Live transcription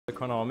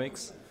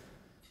Economics.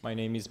 My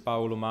name is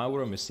Paolo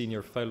Mauro. I'm a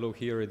senior fellow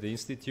here at the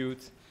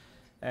Institute,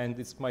 and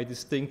it's my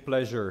distinct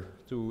pleasure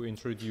to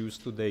introduce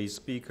today's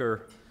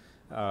speaker,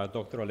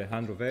 Dr.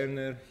 Alejandro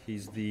Werner.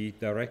 He's the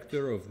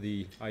director of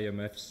the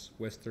IMF's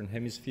Western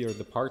Hemisphere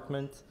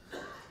Department,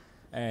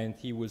 and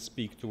he will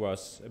speak to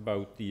us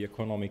about the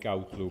economic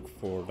outlook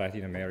for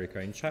Latin America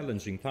in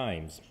challenging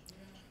times.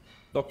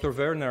 Dr.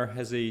 Werner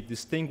has a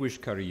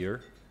distinguished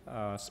career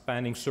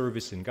spanning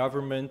service in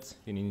government,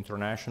 in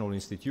international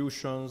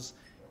institutions,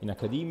 in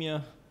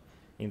academia,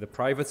 in the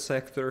private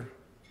sector.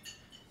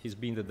 He's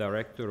been the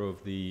director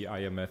of the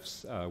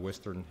IMF's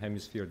Western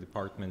Hemisphere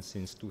Department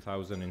since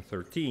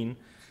 2013,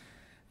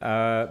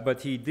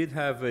 but he did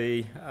have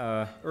a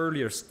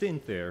earlier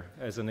stint there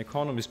as an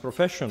economist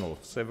professional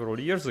several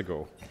years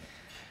ago.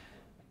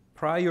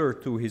 Prior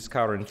to his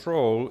current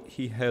role,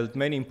 he held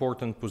many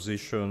important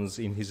positions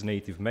in his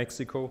native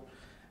Mexico.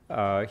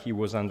 He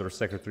was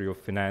Undersecretary of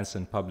Finance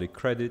and Public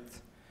Credit,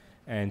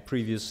 and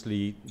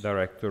previously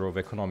Director of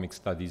Economic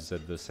Studies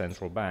at the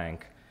Central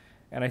Bank.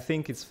 And I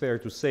think it's fair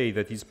to say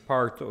that he's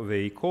part of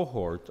a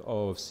cohort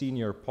of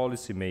senior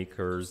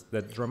policymakers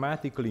that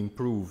dramatically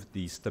improved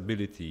the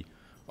stability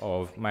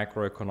of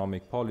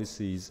macroeconomic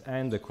policies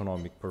and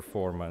economic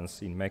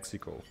performance in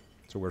Mexico.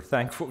 So we're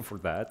thankful for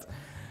that.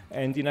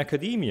 And in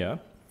academia,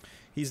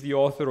 he's the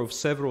author of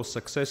several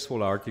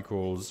successful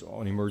articles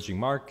on emerging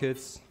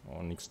markets,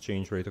 on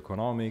exchange rate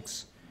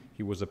economics.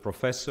 He was a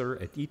professor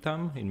at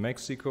ITAM in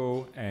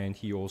Mexico, and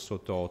he also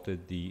taught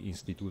at the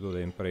Instituto de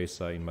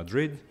Empresa in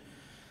Madrid.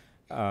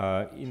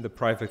 In the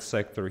private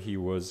sector, he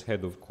was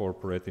head of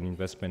corporate and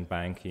investment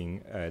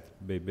banking at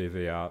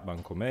BBVA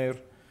Bancomer.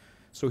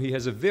 So he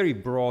has a very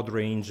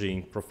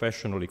broad-ranging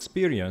professional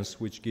experience,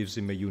 which gives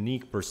him a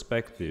unique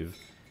perspective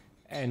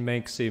and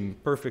makes him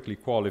perfectly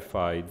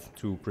qualified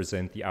to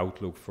present the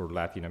outlook for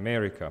Latin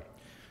America.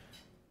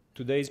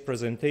 Today's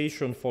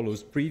presentation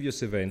follows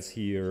previous events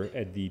here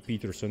at the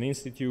Peterson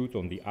Institute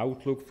on the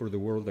outlook for the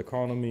world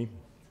economy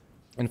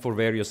and for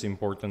various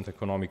important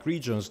economic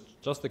regions.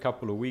 Just a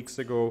couple of weeks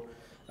ago,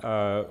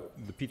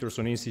 the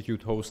Peterson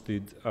Institute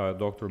hosted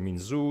Dr. Min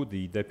Zhu,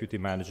 the Deputy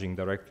Managing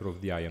Director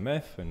of the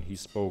IMF, and he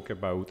spoke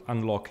about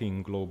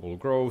unlocking global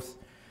growth.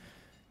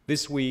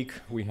 This week,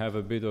 we have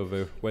a bit of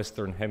a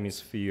Western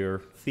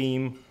Hemisphere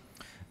theme.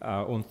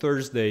 On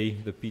Thursday,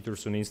 the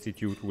Peterson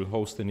Institute will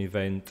host an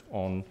event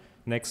on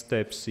next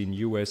steps in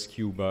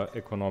US-Cuba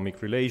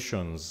economic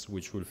relations,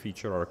 which will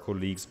feature our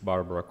colleagues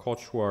Barbara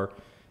Kochwar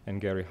and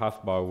Gary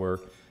Hufbauer,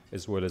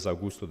 as well as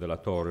Augusto de la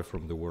Torre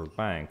from the World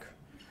Bank.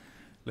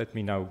 Let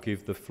me now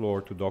give the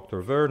floor to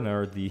Dr.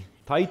 Werner. The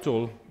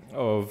title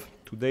of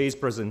today's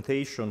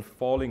presentation,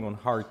 Falling on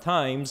Hard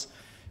Times,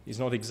 is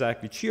not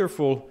exactly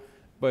cheerful,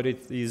 but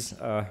it is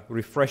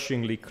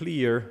refreshingly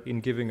clear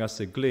in giving us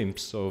a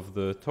glimpse of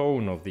the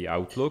tone of the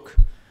outlook.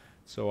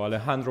 So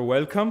Alejandro,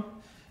 welcome.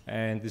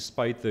 And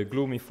despite the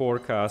gloomy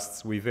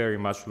forecasts, we very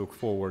much look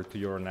forward to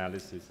your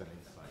analysis and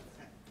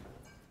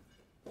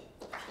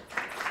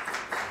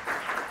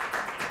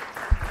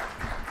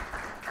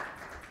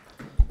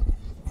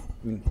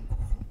insights.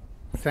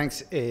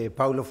 Thanks,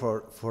 Paulo,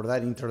 for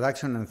that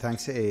introduction, and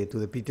thanks to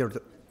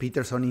the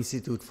Peterson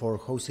Institute for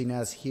hosting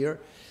us here.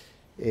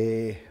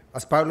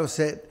 As Paulo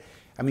said,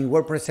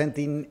 we're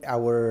presenting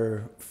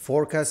our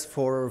forecast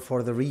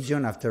for the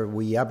region after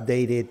we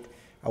updated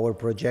our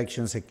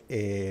projections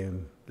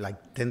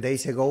like 10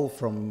 days ago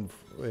from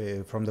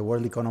the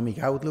World Economic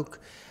Outlook.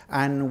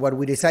 And what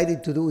we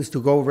decided to do is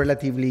to go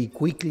relatively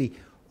quickly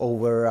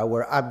over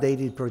our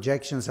updated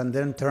projections and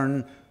then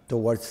turn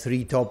towards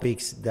three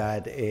topics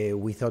that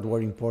we thought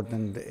were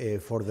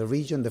important for the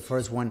region. The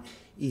first one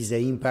is the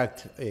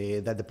impact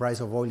that the price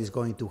of oil is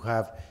going to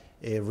have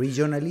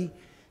regionally.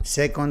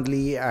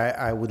 Secondly,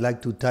 I would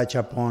like to touch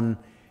upon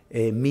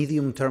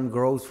medium-term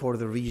growth for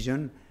the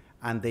region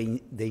and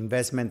the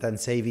investment and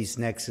savings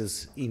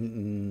nexus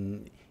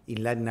in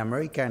Latin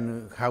America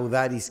and how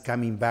that is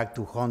coming back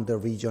to haunt the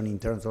region in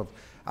terms of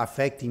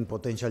affecting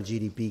potential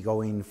GDP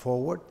going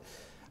forward.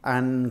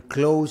 And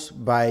close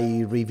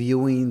by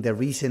reviewing the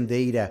recent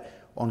data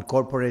on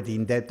corporate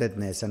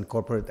indebtedness and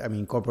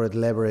corporate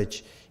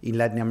leverage in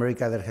Latin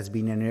America. That has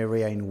been an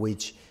area in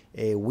which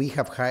we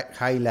have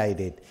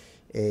highlighted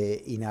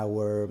in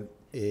our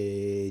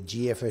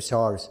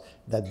GFSRs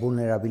that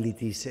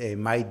vulnerabilities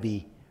might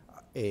be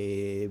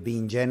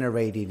being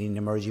generated in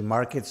emerging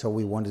markets. So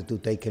we wanted to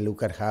take a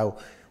look at how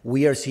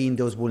we are seeing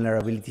those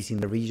vulnerabilities in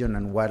the region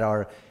and what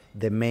are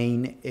the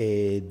main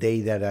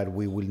data that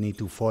we will need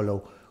to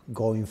follow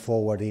going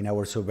forward in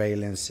our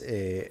surveillance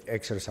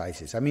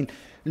exercises.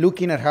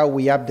 Looking at how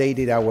we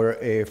updated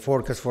our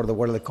forecast for the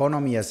world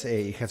economy, as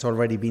has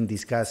already been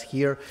discussed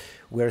here,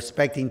 we're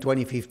expecting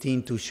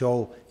 2015 to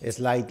show a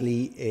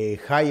slightly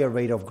higher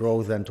rate of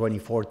growth than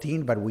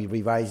 2014, but we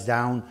revised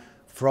down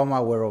from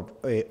our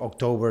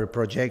October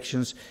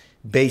projections.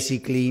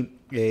 Basically,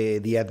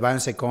 the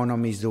advanced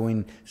economy is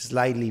doing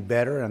slightly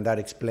better, and that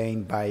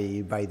explained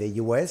by the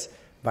US,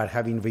 but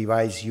having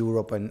revised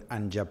Europe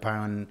and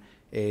Japan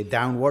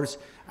downwards,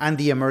 and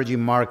the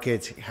emerging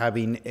markets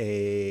having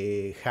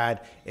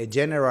had a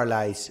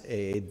generalized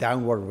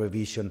downward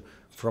revision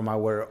from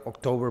our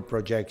October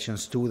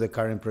projections to the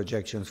current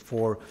projections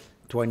for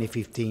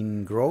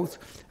 2015 growth.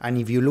 And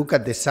if you look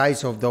at the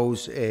size of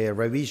those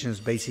revisions,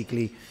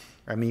 basically,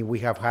 I mean, we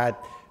have had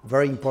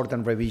very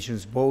important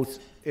revisions both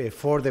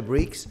for the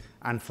BRICS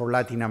and for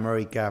Latin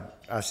America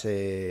as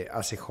a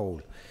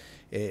whole.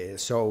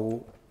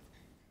 So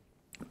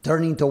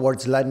turning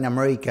towards Latin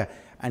America,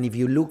 and if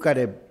you look at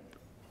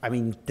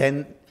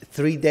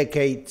three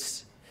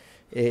decades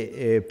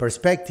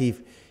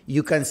perspective,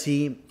 you can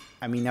see,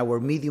 I mean, our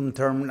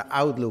medium-term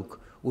outlook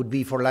would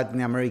be for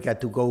Latin America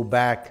to go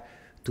back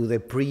to the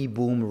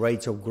pre-boom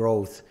rates of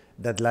growth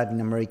that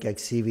Latin America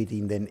exhibited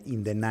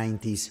in the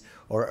 90s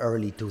or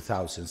early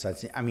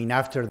 2000s. I mean,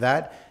 after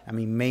that, I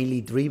mean,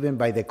 mainly driven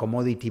by the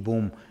commodity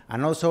boom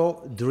and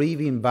also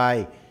driven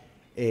by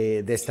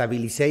the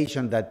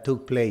stabilization that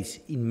took place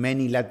in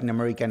many Latin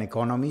American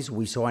economies.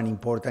 We saw an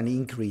important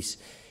increase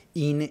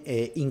in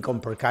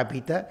income per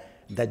capita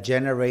that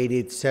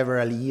generated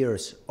several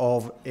years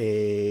of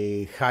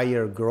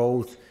higher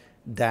growth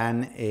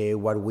than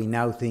what we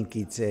now think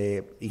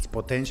its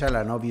potential,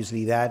 and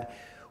obviously that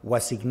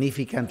was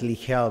significantly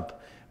helped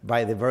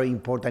by the very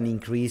important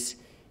increase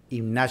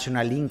in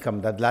national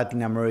income that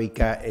Latin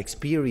America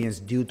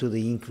experienced due to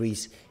the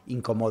increase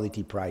in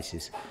commodity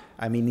prices.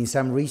 I mean, in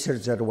some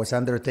research that was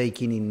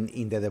undertaken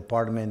in the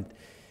department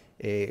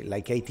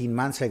like 18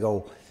 months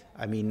ago,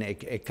 I mean,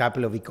 a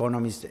couple of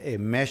economists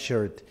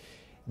measured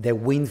the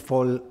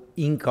windfall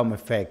income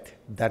effect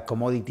that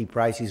commodity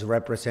prices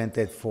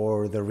represented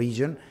for the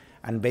region.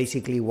 And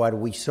basically what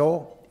we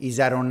saw is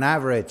that on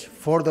average,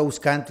 for those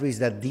countries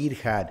that did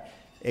have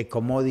a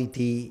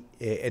commodity,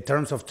 a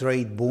terms of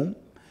trade boom,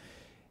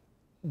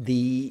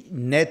 the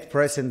net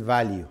present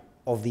value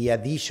of the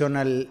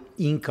additional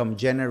income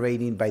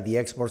generated by the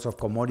exports of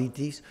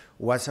commodities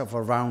was of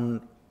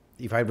around,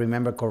 if I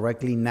remember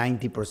correctly,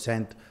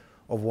 90%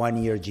 of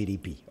 1 year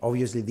GDP.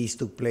 Obviously, this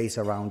took place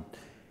around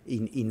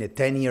in a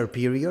 10-year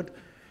period,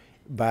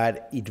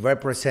 but it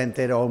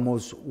represented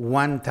almost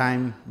one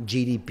time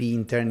GDP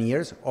in 10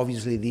 years.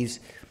 Obviously,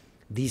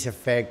 this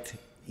effect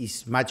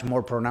is much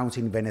more pronounced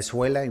in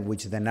Venezuela, in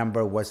which the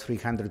number was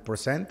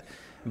 300%.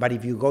 But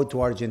if you go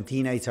to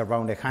Argentina, it's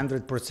around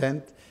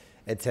 100%,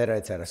 et cetera,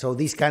 et cetera. So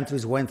these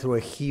countries went through a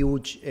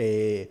huge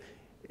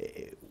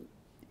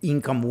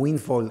income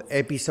windfall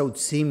episode,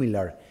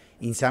 similar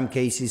in some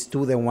cases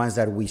to the ones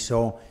that we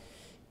saw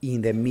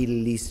in the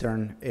Middle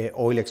Eastern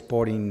oil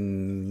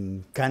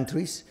exporting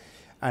countries.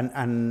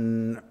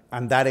 And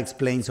that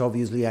explains,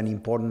 obviously, an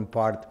important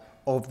part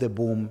of the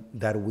boom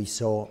that we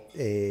saw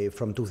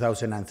from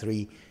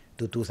 2003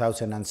 to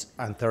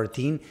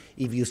 2013.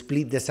 If you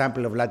split the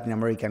sample of Latin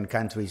American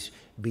countries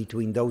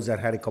between those that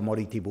had a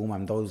commodity boom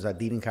and those that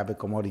didn't have a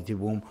commodity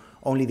boom,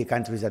 only the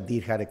countries that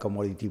did have a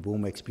commodity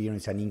boom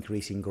experienced an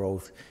increase in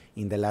growth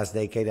in the last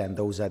decade, and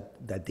those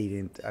that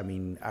didn't, I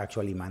mean,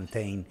 actually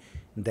maintain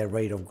the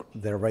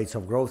rates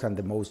of growth. And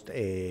the most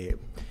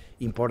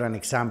important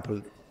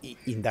example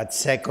in that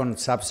second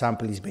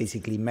subsample is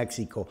basically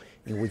Mexico,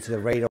 in which the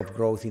rate of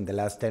growth in the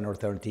last 10 or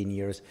 13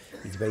 years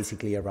is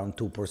basically around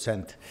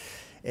 2%.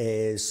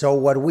 So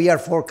what we are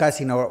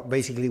forecasting, or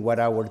basically what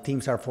our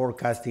teams are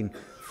forecasting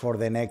for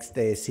the next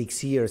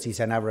 6 years,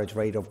 is an average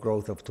rate of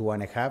growth of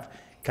 2.5,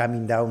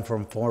 coming down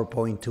from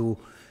 4.2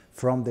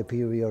 from the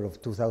period of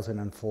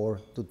 2004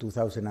 to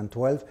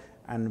 2012,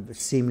 and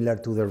similar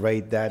to the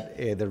rate that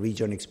the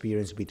region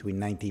experienced between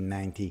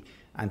 1990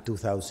 and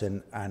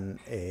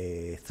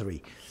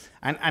 2003.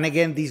 And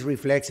again, this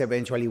reflects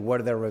eventually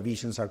where the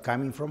revisions are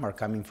coming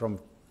from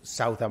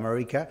South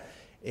America.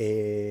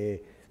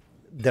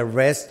 The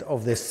rest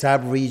of the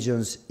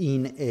sub-regions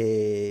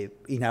in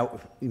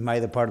my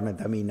department,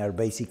 I mean, are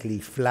basically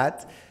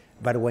flat.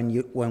 But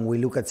when we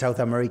look at South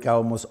America,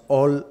 almost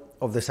all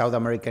of the South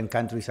American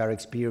countries are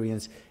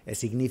experiencing a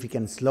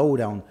significant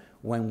slowdown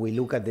when we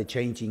look at the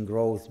change in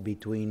growth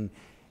between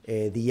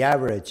the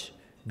average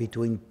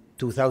between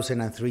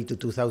 2003 to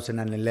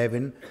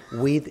 2011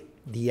 with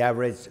the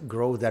average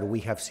growth that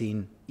we have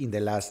seen in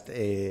the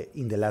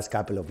last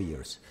couple of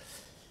years.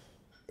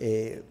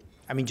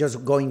 I mean,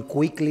 just going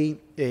quickly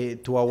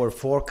to our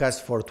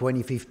forecast for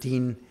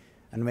 2015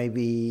 and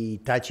maybe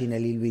touching a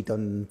little bit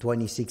on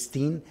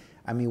 2016.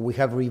 I mean, we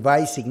have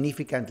revised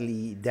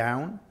significantly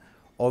down,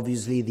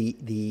 obviously,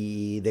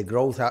 the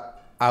growth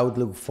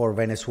outlook for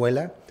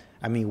Venezuela.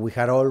 I mean, we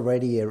had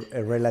already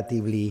a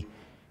relatively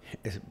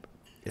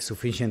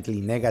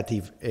sufficiently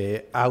negative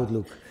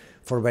outlook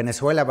for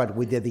Venezuela, but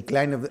with the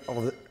decline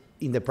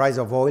in the price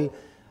of oil,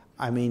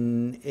 I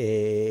mean,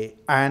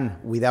 and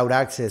without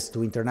access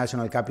to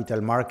international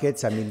capital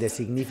markets, I mean, the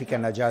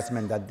significant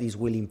adjustment that this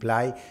will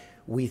imply,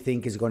 we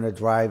think is going to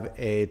drive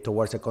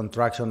towards a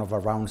contraction of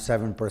around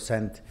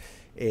 7%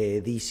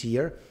 this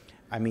year.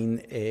 I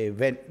mean,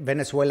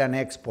 Venezuelan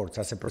exports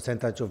as a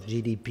percentage of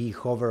GDP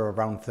hover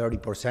around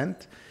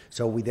 30%.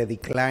 So with a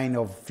decline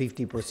of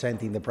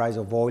 50% in the price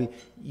of oil,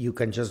 you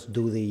can just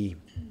do the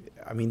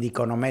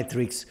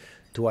econometrics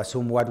to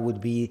assume what would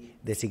be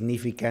the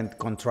significant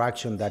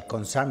contraction that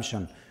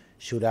consumption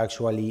should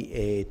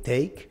actually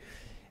take.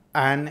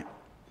 And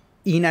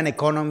in an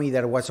economy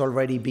that was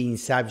already being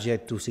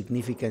subject to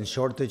significant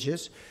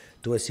shortages,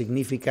 to a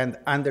significant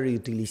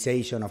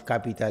underutilization of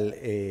capital,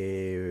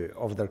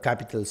 of their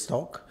capital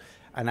stock,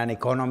 and an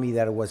economy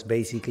that was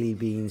basically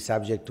being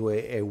subject to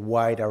a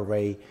wide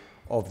array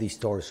of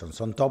distortions.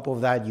 On top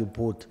of that, you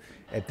put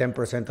a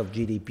 10% of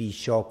GDP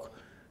shock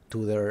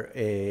to their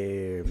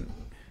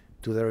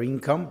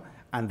income,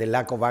 and the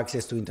lack of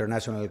access to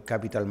international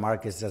capital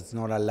markets does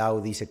not allow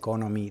this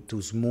economy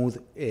to smooth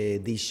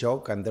this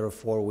shock, and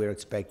therefore we're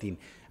expecting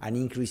an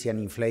increase in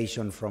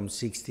inflation from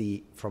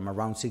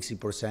around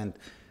 60%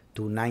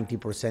 to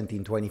 90%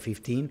 in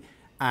 2015,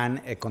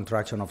 and a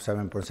contraction of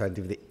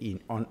 7%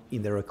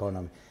 in their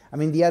economy. I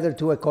mean, the other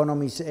two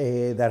economies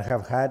that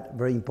have had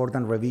very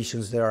important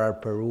revisions there are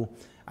Peru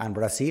and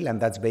Brazil, and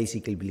that's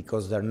basically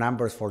because their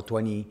numbers for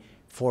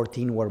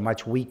 2014 were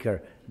much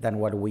weaker than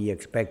what we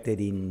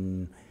expected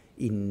in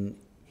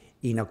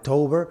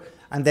October.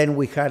 And then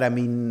we had,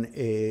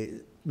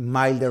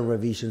 milder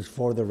revisions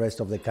for the rest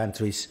of the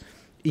countries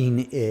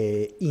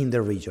in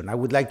the region. I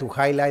would like to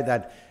highlight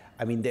that,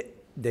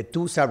 the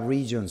two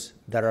sub-regions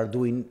that are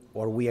doing,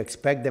 or we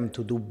expect them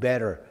to do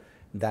better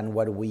than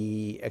what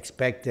we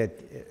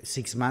expected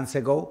 6 months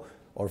ago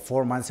or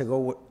 4 months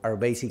ago, are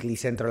basically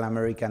Central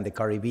America and the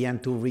Caribbean,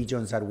 two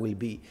regions that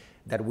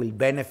will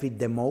benefit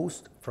the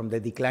most from the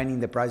decline in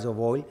the price of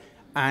oil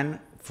and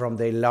from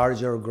the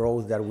larger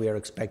growth that we are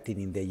expecting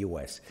in the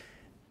U.S.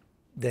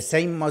 The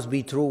same must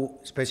be true,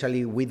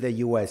 especially with the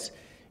U.S.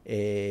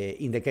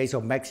 In the case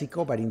of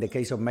Mexico, but in the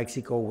case of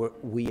Mexico,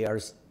 we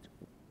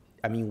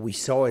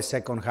saw a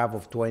second half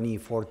of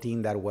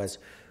 2014 that was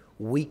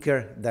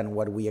weaker than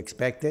what we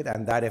expected,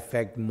 and that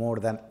effect more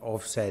than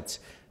offsets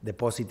the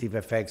positive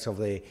effects of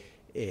the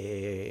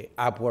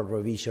upward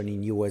revision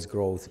in U.S.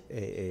 growth,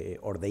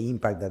 or the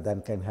impact that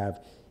can have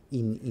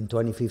in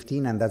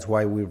 2015, and that's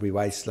why we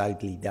revised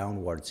slightly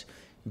downwards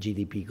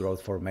GDP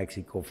growth for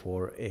Mexico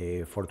for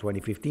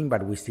 2015,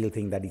 but we still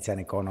think that it's an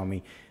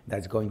economy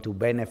that's going to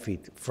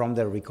benefit from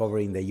the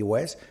recovery in the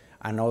U.S.,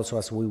 and also,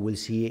 as we will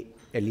see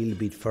a little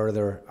bit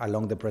further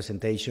along the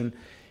presentation,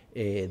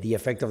 the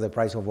effect of the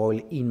price of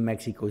oil in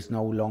Mexico is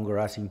no longer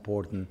as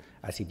important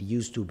as it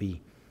used to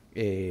be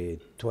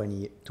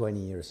 20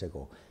 years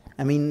ago.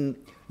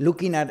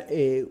 Looking at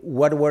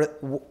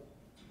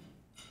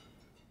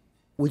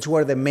which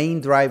were the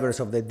main drivers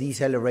of the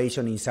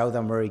deceleration in South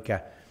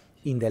America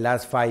in the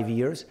last 5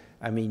 years,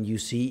 you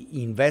see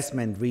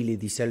investment really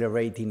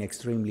decelerating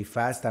extremely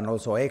fast, and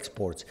also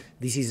exports.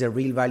 This is the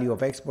real value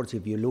of exports.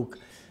 If you look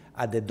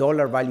at the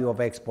dollar value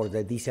of exports,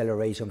 the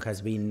deceleration has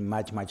been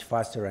much, much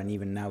faster, and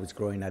even now it's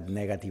growing at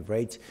negative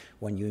rates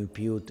when you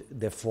impute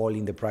the fall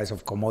in the price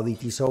of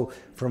commodities. So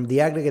from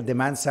the aggregate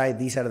demand side,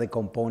 these are the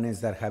components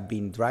that have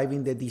been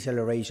driving the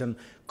deceleration.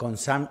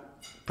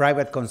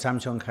 Private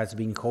consumption has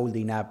been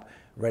holding up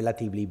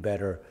relatively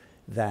better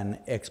than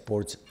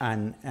exports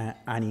and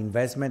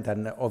investment,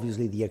 and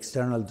obviously the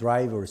external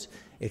drivers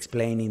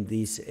explaining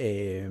this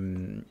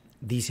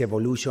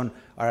evolution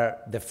are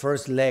the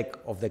first leg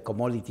of the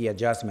commodity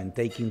adjustment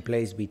taking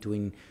place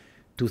between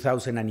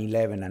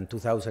 2011 and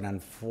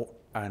 2004,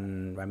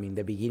 and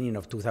the beginning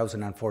of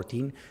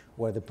 2014,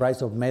 where the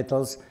price of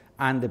metals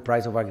and the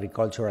price of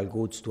agricultural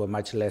goods, to a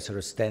much lesser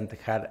extent,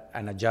 had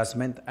an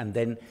adjustment. And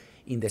then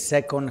in the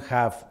second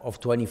half of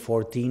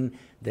 2014,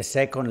 the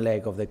second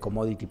leg of the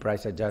commodity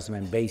price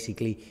adjustment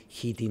basically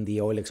hitting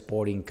the oil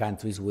exporting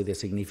countries with a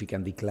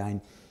significant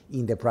decline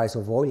in the price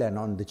of oil. And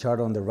on the chart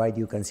on the right,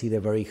 you can see the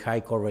very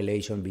high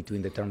correlation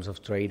between the terms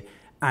of trade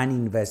and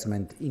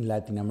investment in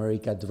Latin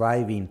America,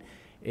 driving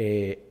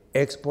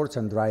exports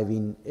and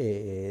driving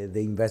the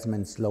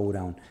investment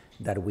slowdown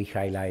that we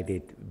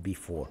highlighted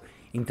before.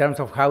 In terms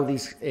of how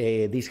this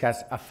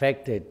has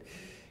affected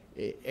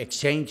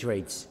exchange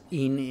rates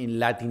in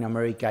Latin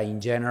America in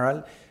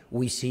general,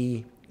 we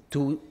see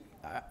two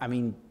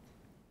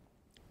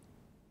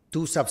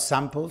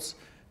subsamples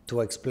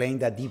to explain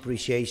the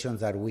depreciations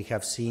that we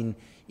have seen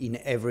in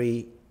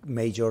every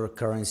major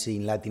currency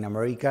in Latin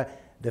America.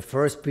 The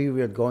first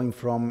period going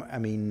from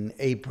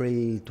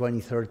April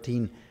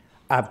 2013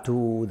 up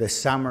to the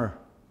summer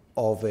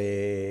of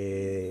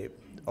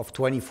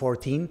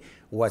 2014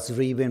 was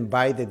driven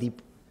by the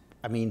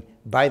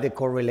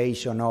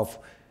correlation of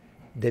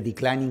the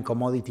declining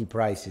commodity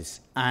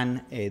prices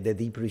and the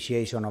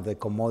depreciation of the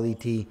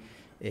commodity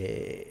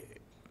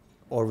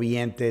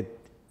oriented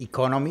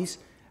economies.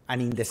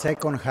 And in the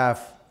second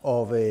half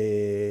of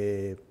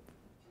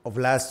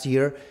last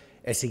year,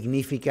 a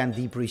significant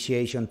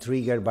depreciation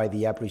triggered by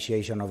the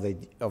appreciation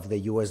of the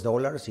US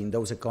dollars in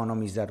those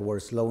economies that were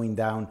slowing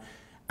down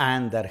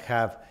and that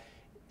have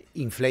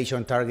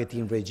inflation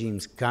targeting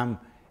regimes come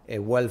a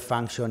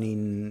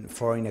well-functioning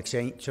foreign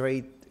exchange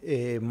rate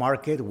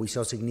market. We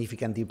saw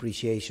significant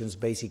depreciations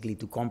basically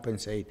to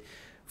compensate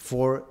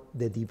for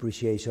the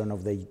depreciation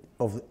of the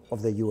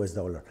US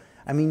dollar.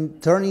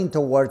 Turning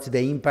towards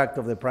the impact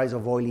of the price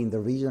of oil in the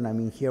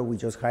region, here we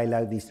just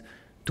highlight these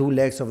two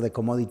legs of the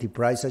commodity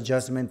price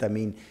adjustment. I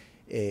mean,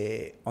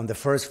 on the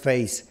first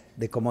phase,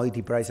 the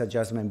commodity price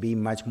adjustment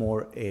being much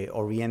more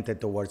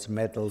oriented towards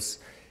metals,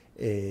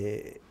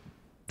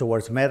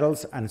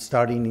 and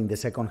starting in the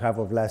second half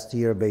of last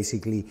year,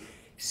 basically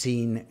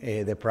seeing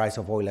the price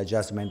of oil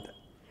adjustment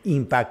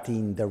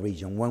impacting the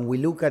region. When we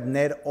look at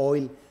net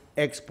oil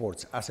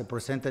exports as a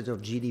percentage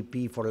of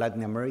GDP for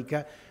Latin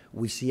America,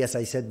 we see, as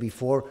I said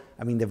before,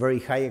 I mean, the very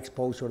high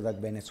exposure that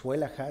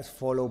Venezuela has,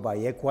 followed by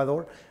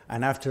Ecuador,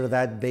 and after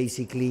that,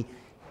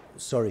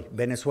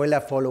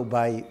 Venezuela followed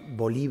by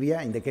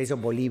Bolivia. In the case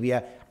of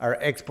Bolivia, are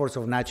exports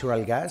of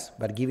natural gas,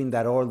 but given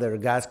that all their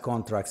gas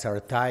contracts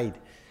are tied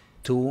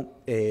to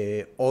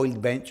oil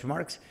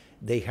benchmarks,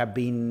 they have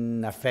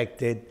been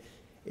affected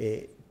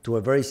to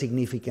a very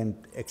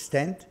significant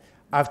extent.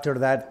 After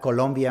that,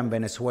 Colombia and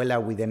Venezuela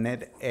with a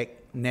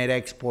net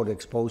export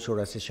exposure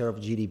as a share of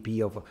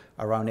GDP of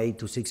around 8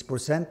 to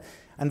 6%.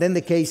 And then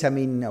the case, I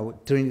mean,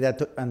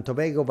 Trinidad and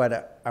Tobago,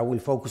 but I will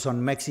focus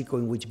on Mexico,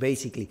 in which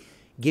basically,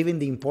 given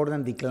the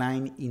important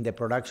decline in the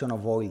production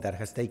of oil that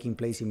has taken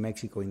place in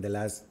Mexico in the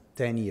last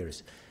 10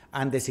 years,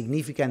 and the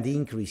significant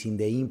increase in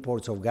the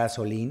imports of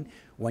gasoline,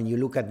 when you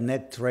look at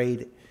net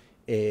trade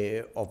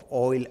of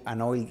oil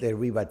and oil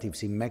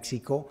derivatives in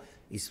Mexico,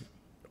 is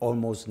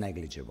almost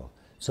negligible.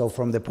 So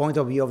from the point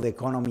of view of the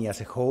economy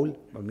as a whole,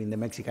 I mean, the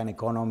Mexican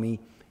economy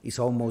is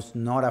almost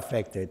not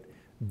affected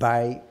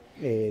by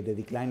the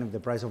decline of the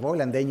price of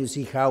oil. And then you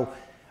see how,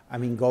 I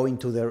mean, going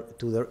to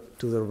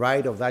the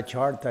right of that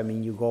chart, I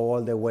mean, you go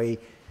all the way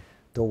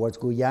towards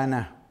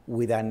Guyana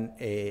with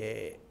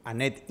a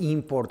net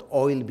import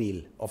oil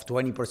bill of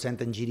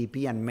 20% in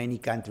GDP, and many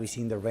countries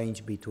in the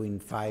range between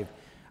 5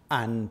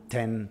 and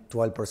 10,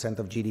 12%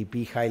 of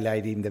GDP,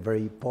 highlighting the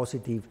very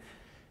positive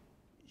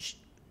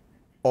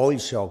oil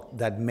shock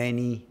that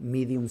many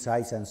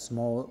medium-sized and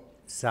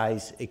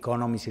small-sized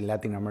economies in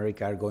Latin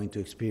America are going to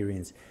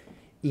experience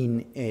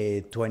in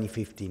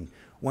 2015.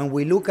 When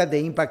we look at the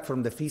impact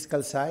from the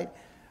fiscal side,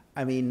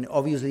 I mean,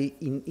 obviously,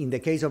 in the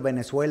case of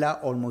Venezuela,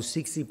 almost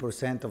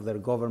 60% of their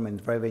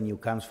government revenue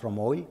comes from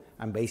oil,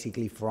 and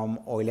basically from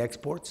oil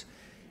exports.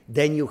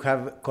 Then you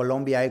have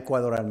Colombia,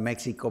 Ecuador, and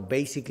Mexico,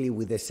 basically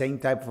with the same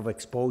type of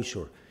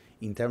exposure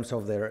in terms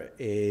of their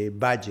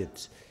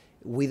budgets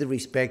with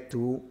respect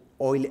to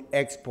oil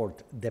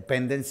export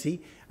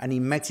dependency, and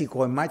in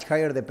Mexico, a much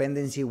higher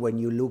dependency when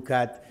you look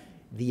at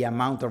the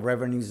amount of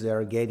revenues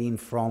they're getting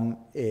from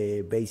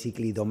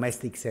basically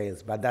domestic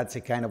sales. But that's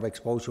a kind of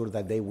exposure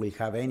that they will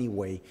have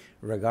anyway,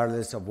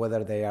 regardless of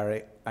whether they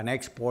are an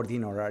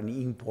exporting or an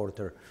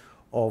importer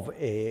of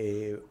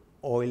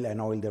oil and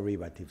oil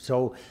derivatives.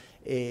 So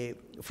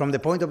from the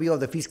point of view of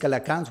the fiscal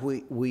accounts,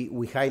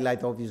 we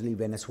highlight obviously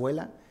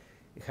Venezuela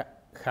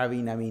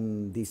having, I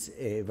mean, this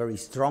very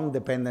strong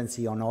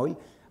dependency on oil,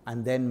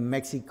 and then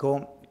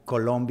Mexico,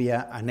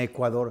 Colombia, and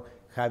Ecuador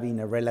having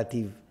a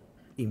relative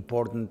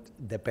important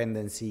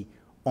dependency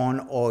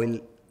on oil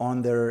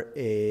on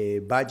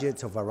their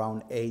budgets of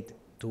around 8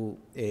 to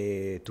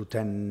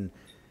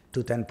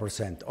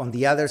 10%. On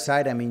the other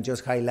side, I mean,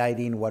 just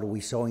highlighting what we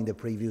saw in the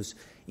previous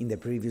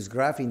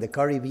graph, in the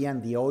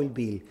Caribbean, the oil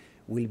bill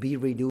will be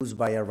reduced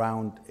by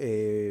around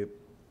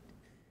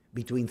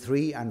between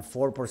 3 and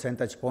 4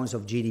 percentage points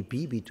of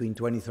GDP between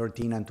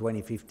 2013 and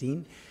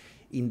 2015.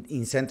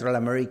 In Central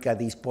America,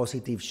 this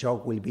positive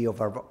shock will be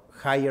of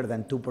higher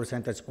than 2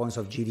 percentage points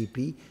of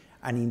GDP,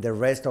 and in the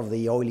rest of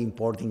the oil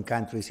importing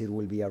countries, it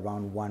will be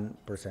around 1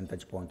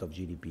 percentage point of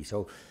GDP.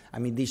 So, I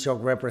mean, this shock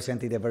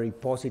represented a very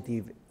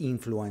positive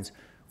influence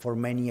for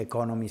many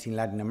economies in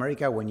Latin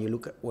America. When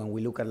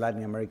we look at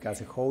Latin America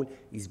as a whole,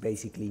 it's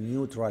basically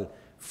neutral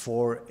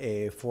for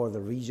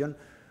the region.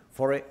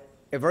 For a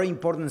very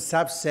important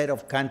subset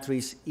of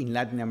countries in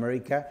Latin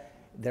America,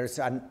 there's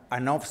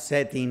an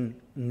offsetting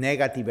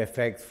negative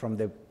effect from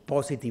the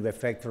positive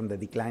effect from the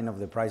decline of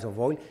the price of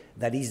oil.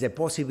 That is the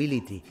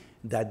possibility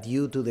that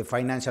due to the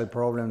financial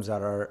problems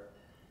that are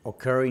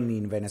occurring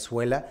in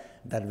Venezuela,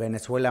 that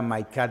Venezuela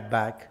might cut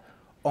back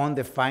on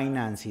the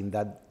financing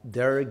that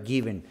they're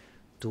given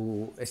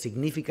to a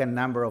significant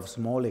number of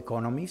small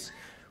economies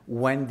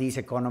when these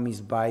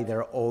economies buy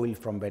their oil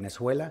from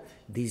Venezuela.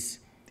 This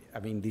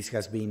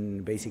has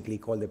been basically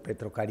called the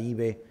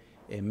Petrocaribe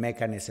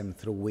mechanism,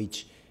 through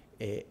which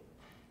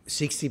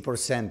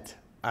 60%,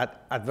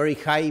 at very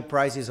high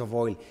prices of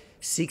oil,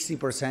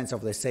 60%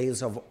 of the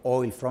sales of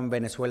oil from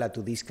Venezuela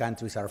to these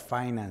countries are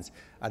financed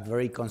at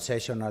very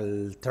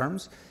concessional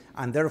terms.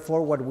 And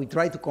therefore, what we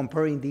try to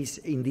compare in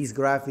this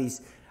graph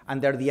is,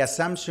 under the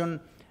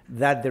assumption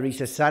that there is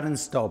a sudden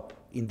stop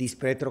in this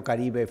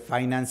Petrocaribe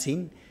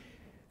financing,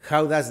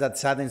 how does that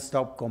sudden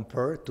stop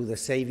compare to the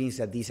savings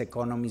that these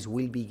economies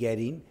will be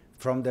getting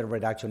from the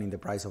reduction in the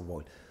price of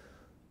oil?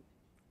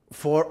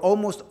 For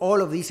almost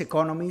all of these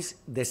economies,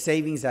 the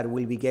savings that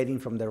we'll be getting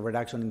from the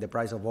reduction in the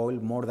price of oil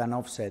more than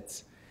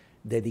offsets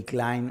the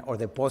decline or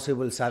the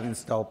possible sudden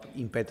stop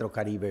in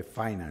Petrocaribe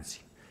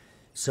financing.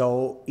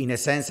 So in a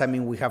sense, I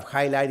mean, we have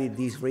highlighted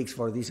these risks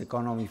for this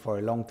economy for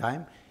a long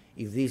time.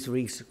 if these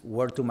risks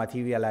were to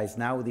materialize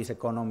now, these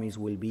economies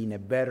will be in a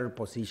better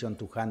position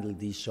to handle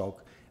this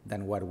shock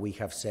than what we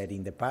have said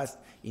in the past,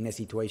 in a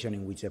situation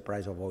in which the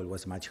price of oil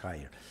was much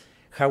higher.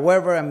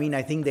 However, I mean,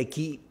 I think the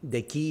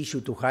key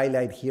issue to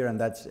highlight here, and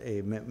that's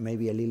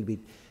maybe a little bit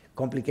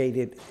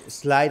complicated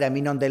slide. I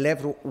mean, on the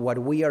left, what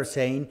we are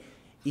saying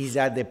is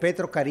that the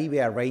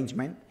Petrocaribe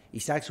arrangement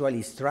is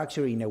actually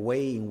structured in a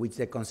way in which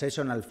the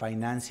concessional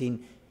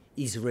financing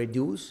is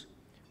reduced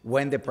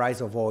when the price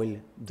of oil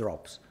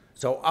drops.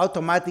 So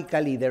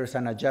automatically there's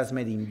an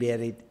adjustment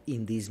embedded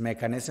in this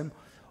mechanism.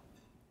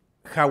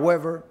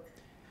 However,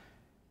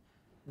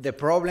 the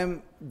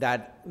problem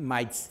that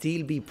might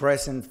still be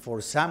present for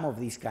some of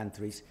these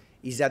countries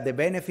is that the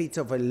benefits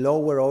of a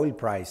lower oil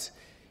price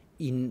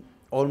in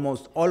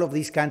almost all of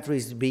these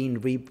countries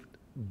being reaped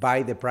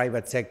by the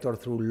private sector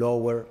through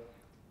lower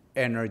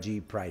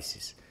energy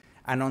prices.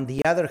 And on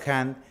the other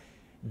hand,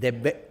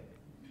 the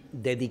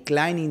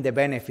decline in the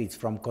benefits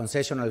from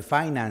concessional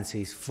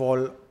finances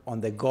fall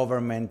on the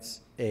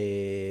government's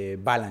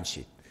balance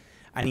sheet.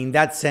 And in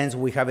that sense,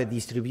 we have a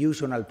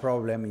distributional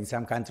problem in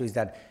some countries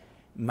that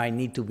might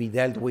need to be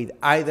dealt with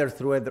either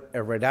through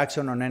a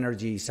reduction on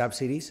energy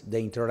subsidies, the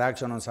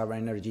introduction on some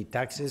energy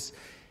taxes,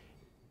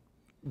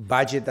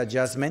 budget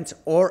adjustments,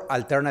 or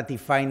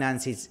alternative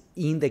finances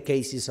in the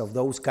cases of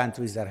those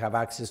countries that have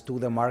access to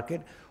the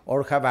market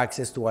or have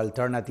access to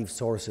alternative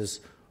sources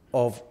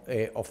of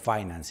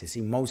finances.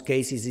 In most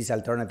cases, these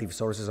alternative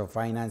sources of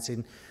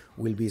financing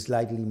will be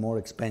slightly more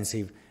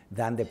expensive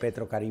than the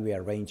Petrocaribe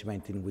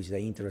arrangement, in which the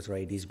interest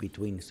rate is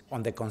between,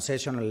 on the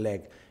concessional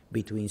leg,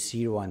 between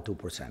 0 and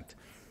 2%.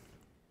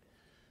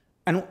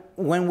 And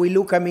when we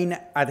look, I mean,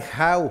 at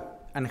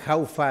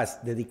how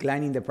fast the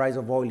decline in the price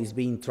of oil is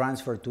being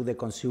transferred to the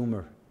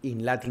consumer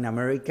in Latin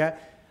America,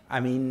 I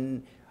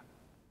mean,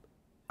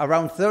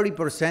 around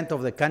 30%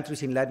 of the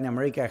countries in Latin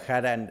America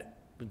had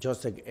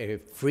just a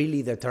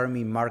freely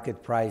determined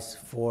market price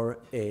for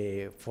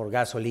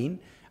gasoline,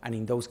 and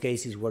in those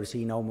cases we're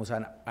seeing almost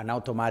an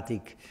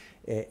automatic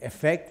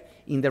effect.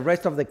 In the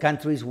rest of the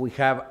countries, we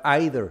have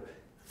either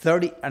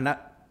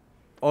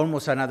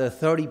almost another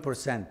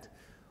 30%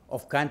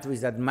 of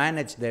countries that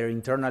manage their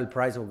internal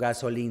price of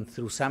gasoline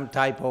through some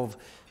type of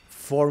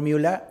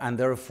formula, and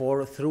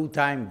therefore through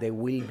time they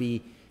will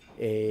be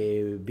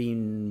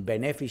being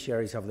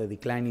beneficiaries of the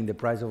decline in the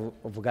price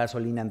of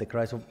gasoline and the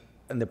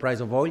price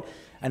of oil.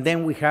 And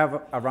then we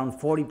have around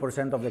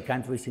 40% of the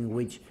countries in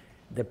which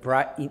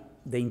the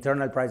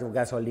internal price of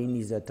gasoline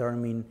is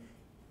determined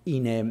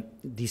in a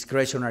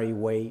discretionary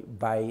way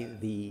by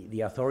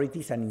the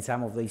authorities, and in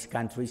some of these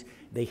countries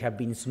they have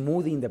been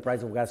smoothing the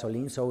price of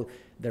gasoline, so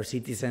their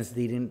citizens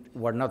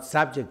were not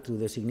subject to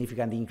the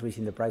significant increase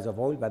in the price of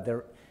oil, but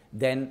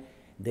then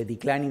the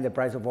decline in the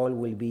price of oil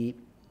will be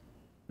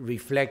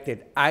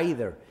reflected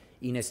either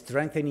in a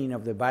strengthening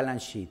of the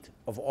balance sheet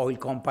of oil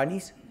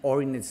companies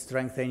or in a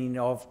strengthening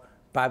of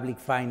public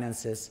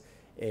finances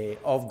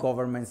of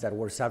governments that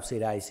were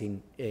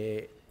subsidizing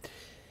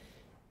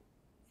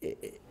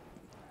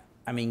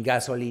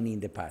gasoline in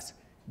the past.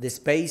 The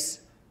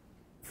space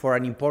for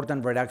an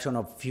important reduction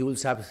of fuel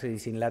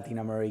subsidies in Latin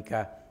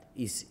America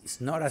is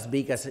not as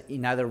big as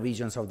in other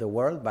regions of the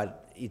world,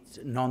 but it's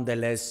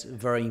nonetheless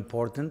very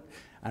important.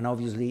 And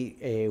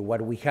obviously,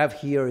 what we have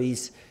here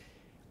is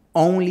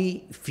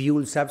only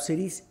fuel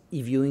subsidies.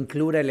 If you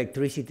include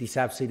electricity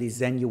subsidies,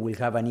 then you will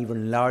have an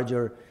even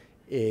larger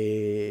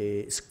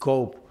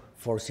scope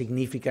for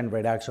significant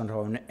reduction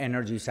on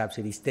energy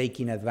subsidies,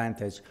 taking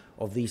advantage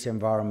of this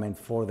environment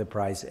for the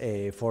price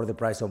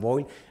of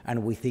oil.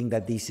 And we think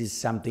that this is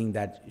something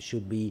that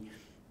should be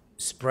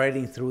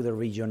spreading through the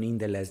region in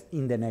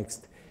the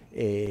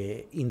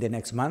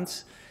next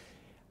months.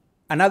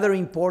 Another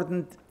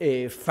important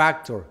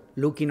factor,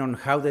 looking on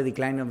how the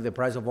decline of the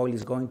price of oil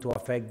is going to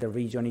affect the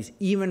region, is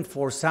even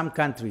for some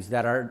countries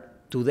that are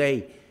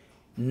today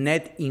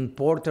net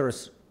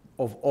importers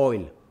of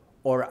oil,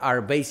 or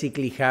are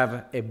basically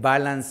have a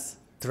balanced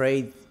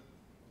trade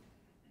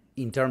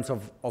in terms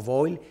of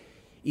oil,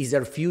 is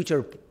their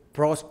future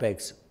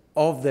prospects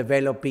of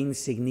developing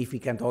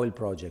significant oil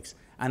projects.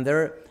 And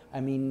there,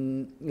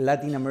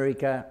 Latin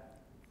America,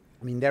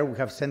 there we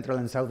have Central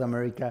and South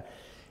America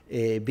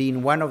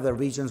being one of the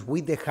regions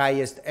with the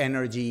highest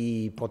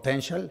energy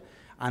potential,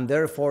 and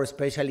therefore,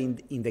 especially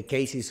in the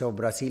cases of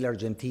Brazil,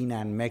 Argentina,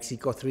 and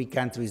Mexico, three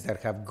countries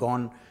that have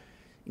gone,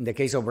 in the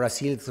case of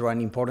Brazil, through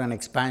an important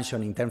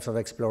expansion in terms of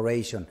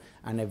exploration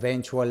and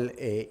eventual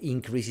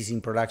increases in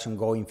production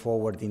going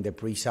forward in the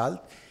pre-salt.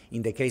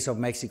 In the case of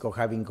Mexico,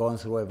 having gone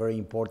through a very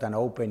important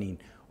opening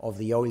of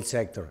the oil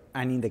sector,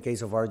 and in the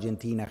case of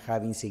Argentina,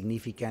 having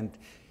significant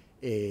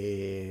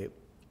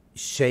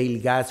shale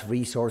gas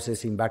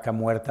resources in Vaca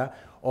Muerta.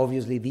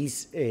 Obviously,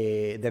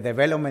 the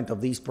development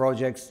of these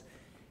projects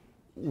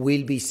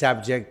will be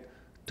subject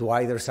to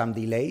either some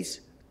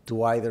delays,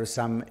 to either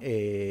some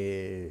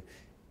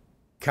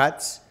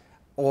cuts,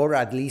 or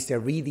at least a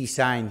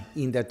redesign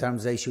in the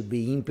terms they should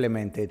be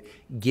implemented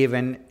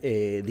given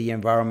the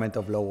environment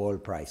of low oil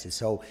prices.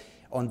 So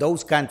on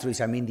those countries,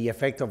 the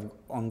effect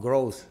on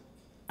growth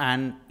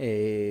and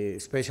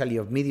especially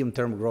of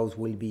medium-term growth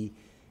will be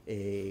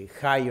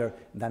higher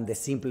than the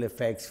simple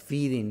effects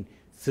feeding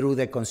through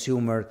the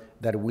consumer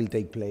that will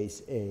take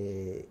place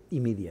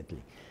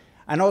immediately.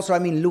 And also, I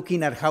mean,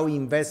 looking at how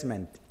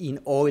investment in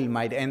oil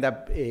might end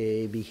up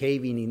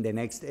behaving in the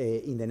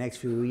next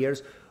few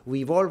years,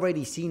 we've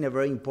already seen a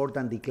very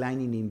important decline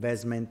in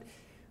investment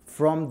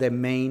from the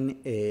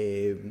main,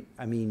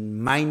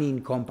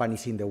 mining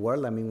companies in the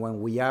world. I mean, when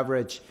we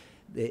average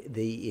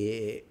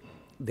the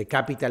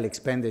capital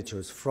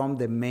expenditures from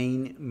the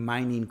main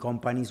mining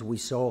companies, we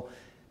saw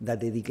that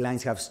the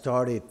declines have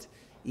started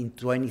in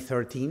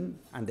 2013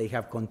 and they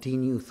have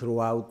continued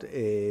throughout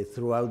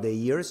the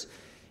years.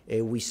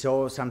 We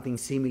saw something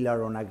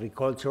similar on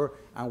agriculture,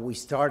 and we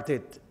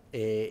started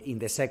in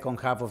the second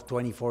half of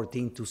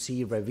 2014 to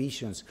see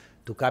revisions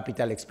to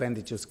capital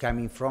expenditures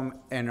coming from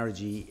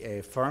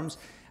energy firms,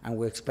 and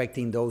we're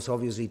expecting those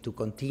obviously to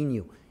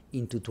continue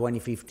into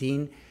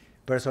 2015.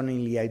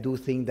 Personally, I do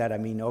think that, I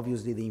mean,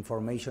 obviously the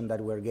information that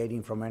we're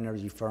getting from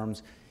energy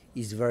firms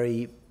is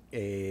very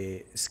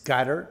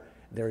scattered.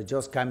 They're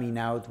just coming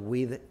out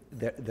with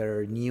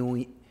their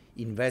new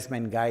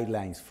investment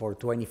guidelines for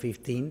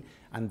 2015,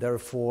 and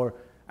therefore,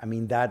 I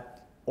mean,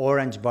 that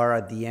orange bar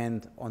at the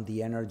end on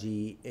the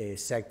energy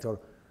sector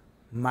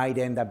might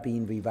end up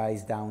being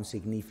revised down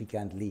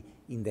significantly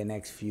in the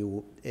next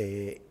few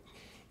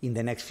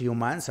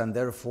months, and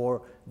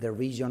therefore the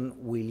region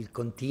will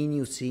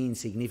continue seeing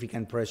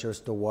significant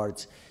pressures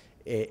towards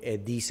a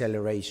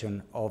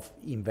deceleration of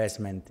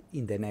investment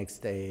in the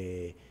next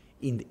in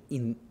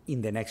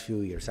the next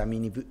few years. I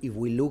mean, if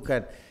we look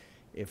at,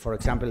 for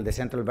example, the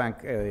central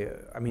bank,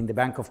 the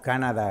Bank of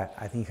Canada,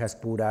 I think, has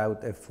put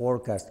out a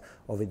forecast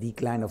of a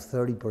decline of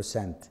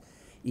 30%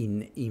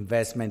 in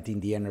investment in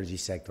the energy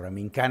sector. I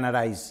mean,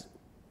 Canada is,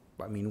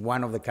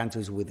 one of the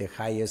countries with the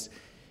highest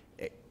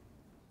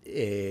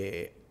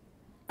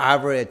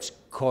average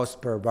cost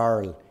per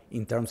barrel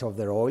in terms of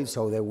their oil,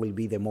 so they will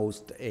be the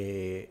most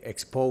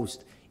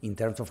exposed in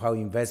terms of how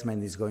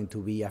investment is going to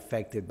be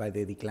affected by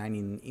the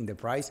decline in the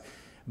price.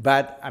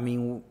 But, I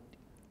mean,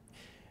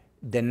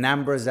 the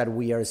numbers that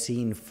we are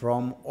seeing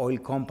from oil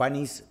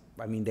companies,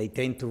 I mean, they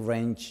tend to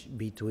range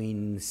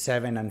between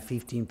 7 and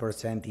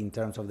 15% in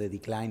terms of the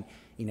decline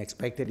in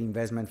expected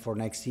investment for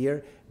next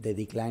year, the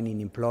decline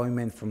in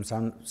employment from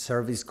some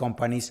service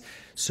companies.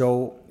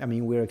 So, I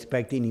mean, we're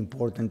expecting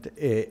important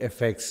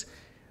effects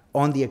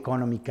on the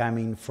economy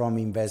coming from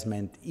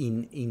investment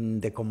in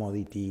the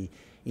commodity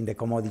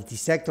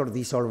sector.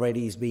 This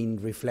already is being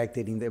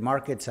reflected in the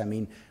markets. I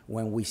mean,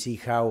 when we see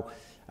how,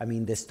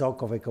 the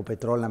stock of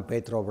Ecopetrol and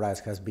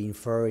Petrobras has been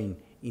faring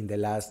in the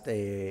last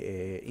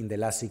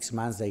 6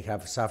 months, they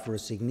have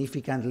suffered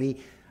significantly.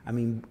 I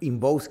mean, in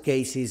both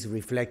cases,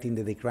 reflecting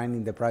the decline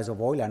in the price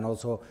of oil and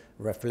also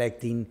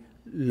reflecting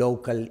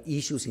local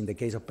issues. In the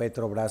case of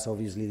Petrobras,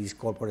 obviously, these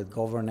corporate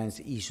governance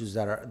issues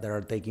that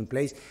are taking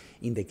place.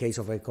 In the case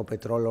of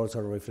Ecopetrol,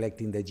 also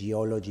reflecting the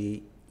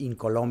geology in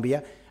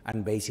Colombia,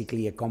 and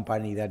basically a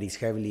company that is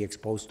heavily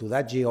exposed to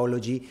that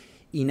geology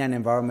in an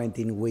environment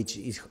in which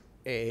is,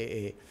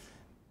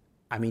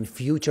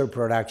 future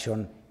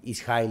production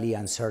is highly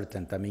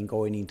uncertain. I mean,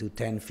 going into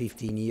 10,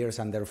 15 years,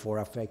 and therefore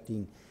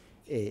affecting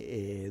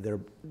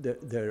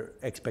their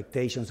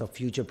expectations of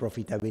future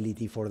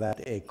profitability for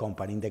that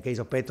company. In the case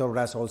of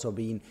Petrobras, also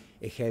being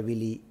a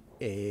heavily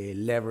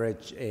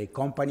leveraged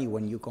company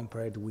when you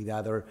compare it with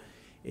other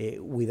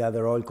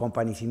oil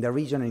companies in the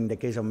region. And in the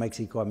case of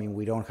Mexico, I mean,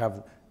 we don't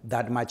have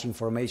that much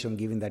information,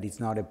 given that it's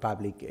not a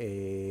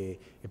publicly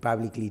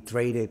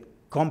traded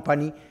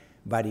company,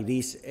 but it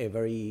is a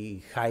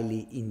very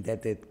highly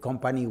indebted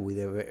company with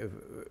a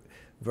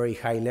very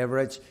high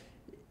leverage,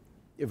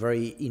 a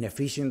very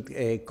inefficient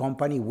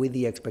company with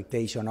the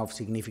expectation of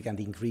significant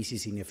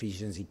increases in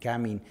efficiency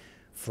coming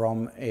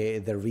from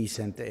the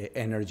recent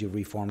energy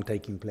reform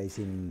taking place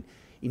in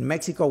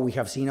Mexico. We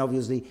have seen,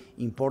 obviously,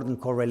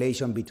 important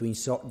correlation between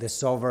the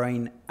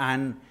sovereign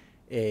and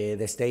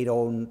the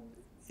state-owned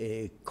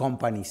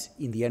companies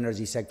in the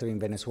energy sector in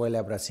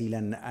Venezuela, Brazil,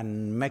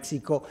 and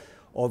Mexico.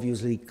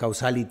 Obviously,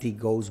 causality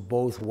goes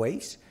both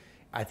ways.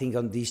 I think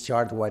on this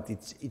chart, what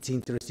it's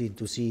interesting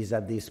to see is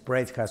that the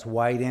spread has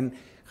widened,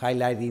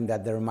 highlighting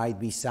that there might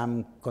be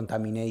some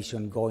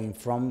contamination going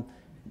from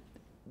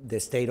the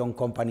state-owned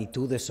company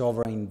to the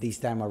sovereign this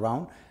time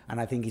around. And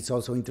I think it's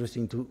also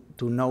interesting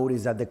to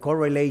notice that the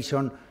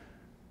correlation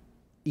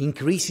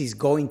increases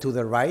going to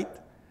the right,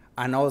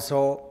 and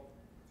also,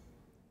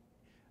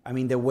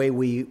 the way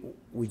we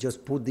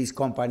just put these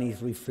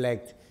companies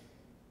reflect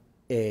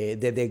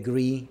the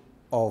degree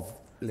of,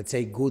 let's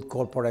say, good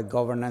corporate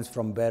governance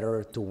from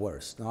better to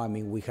worse. No,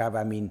 we have,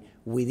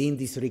 within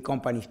these three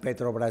companies,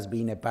 Petrobras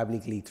being a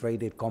publicly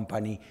traded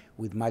company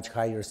with much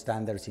higher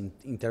standards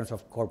in terms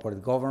of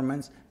corporate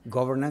governance,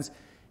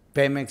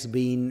 Pemex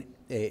being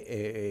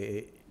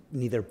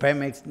neither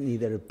Pemex,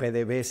 neither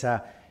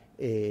PDVSA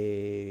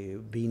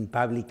being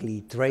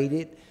publicly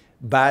traded,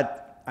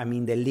 but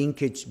the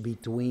linkage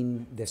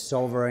between the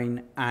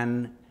sovereign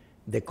and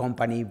the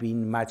company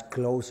being much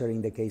closer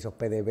in the case of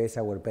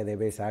PDVSA, where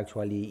PDVSA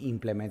actually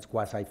implements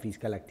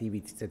quasi-fiscal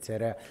activities,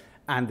 etc.,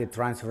 and the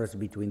transfers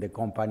between the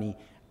company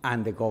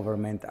and the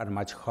government are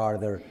much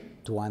harder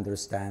to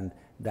understand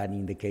than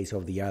in the case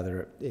of the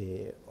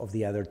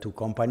other two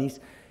companies.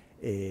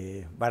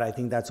 But I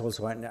think that's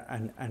also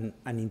an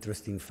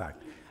interesting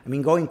fact. I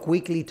mean, going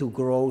quickly to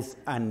growth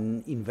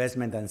and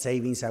investment and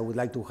savings, I would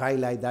like to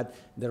highlight that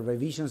the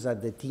revisions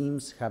that the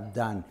teams have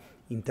done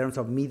in terms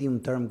of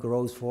medium-term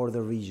growth for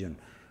the region,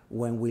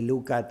 when we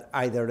look at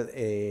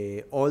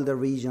either all the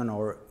region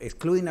or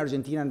excluding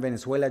Argentina and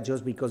Venezuela,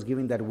 just because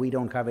given that we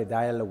don't have a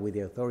dialogue with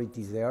the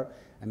authorities there,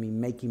 I mean,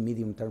 making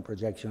medium-term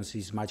projections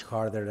is much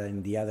harder than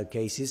in the other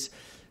cases.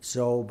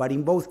 So, but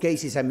in both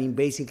cases, I mean,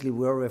 basically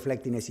we're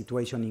reflecting a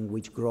situation in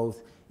which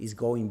growth is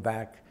going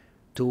back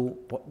to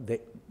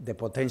the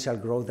potential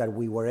growth that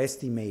we were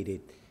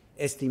estimated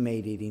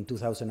in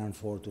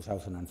 2004,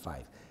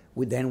 2005.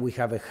 Then we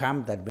have a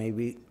hump that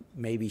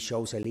maybe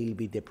shows a little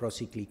bit the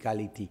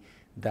procyclicality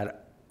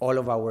that all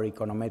of our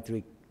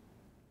econometric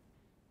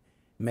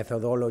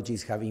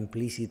methodologies have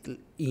implicit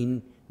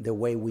in the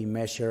way we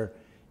measure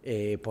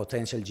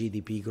potential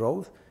GDP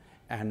growth,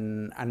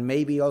 and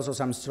maybe also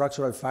some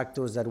structural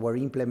factors that were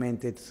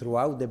implemented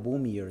throughout the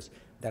boom years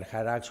that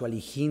had actually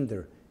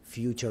hindered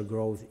future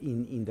growth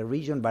in the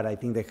region. But I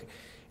think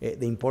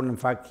the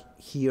important fact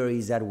here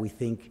is that we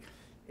think,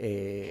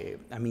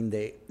 I mean,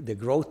 the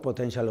growth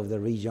potential of the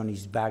region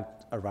is back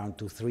around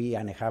to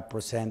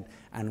 3.5%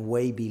 and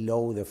way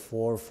below the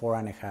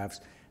 4.5%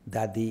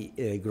 that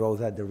the growth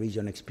that the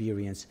region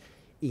experienced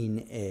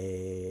in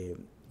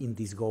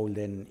these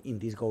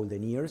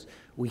golden years.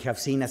 We have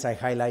seen, as I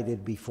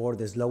highlighted before,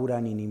 the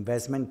slowdown in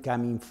investment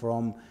coming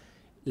from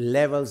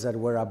levels that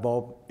were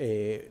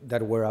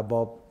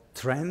above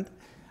trend,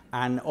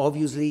 and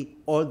obviously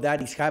all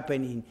that is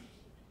happening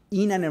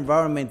in an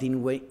environment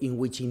in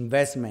which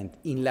investment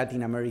in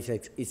Latin America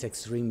is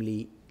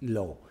extremely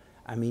low.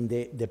 I mean,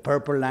 the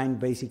purple line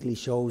basically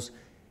shows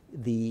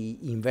the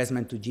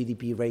investment to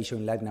GDP ratio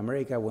in Latin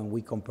America. When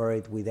we compare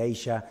it with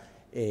Asia,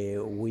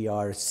 we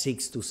are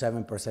 6 to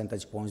 7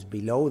 percentage points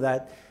below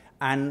that.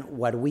 And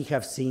what we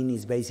have seen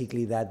is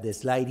basically that the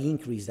slight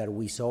increase that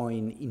we saw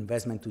in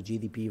investment to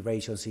GDP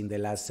ratios in the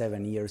last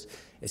 7 years,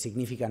 a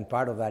significant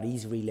part of that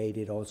is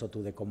related also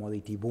to the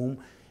commodity boom,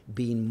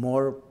 being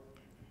more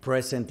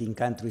present in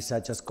countries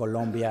such as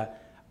Colombia,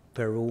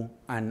 Peru,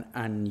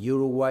 and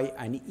Uruguay,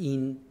 and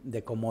in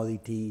the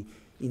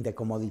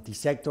commodity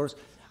sectors.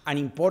 An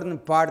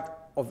important part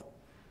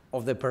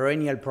of the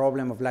perennial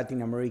problem of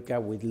Latin America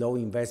with low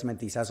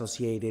investment is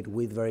associated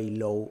with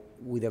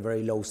a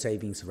very low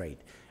savings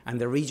rate. And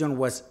the region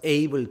was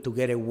able to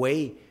get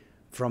away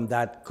from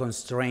that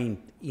constraint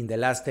in the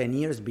last 10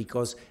 years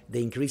because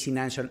the increase in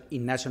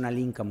national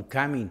income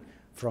coming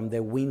from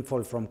the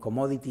windfall from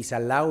commodities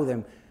allow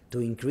them to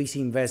increase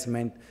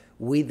investment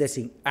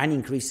and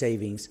increase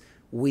savings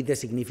with the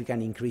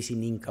significant increase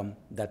in income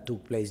that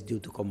took place due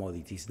to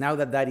commodities. Now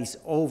that that is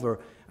over,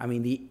 I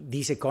mean,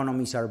 these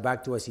economies are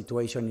back to a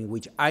situation in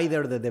which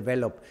either they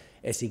develop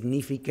a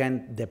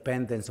significant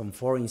dependence on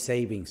foreign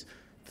savings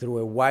through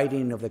a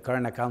widening of the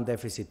current account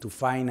deficit to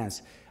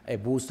finance a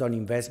boost on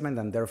investment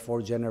and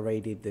therefore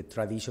generated the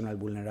traditional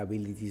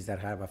vulnerabilities that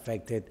have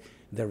affected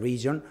the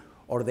region,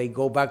 or they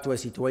go back to a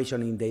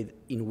situation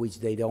in which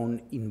they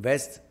don't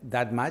invest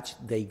that much,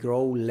 they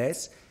grow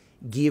less,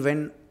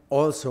 given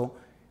also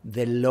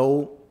the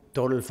low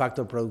total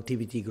factor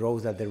productivity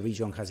growth that the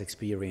region has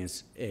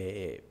experienced,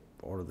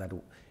 or that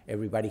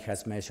everybody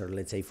has measured,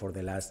 let's say, for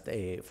the last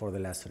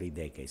 3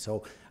 decades.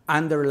 So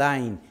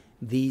underlying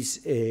these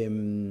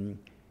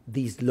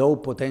low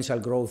potential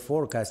growth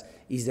forecast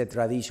is the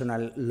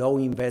traditional low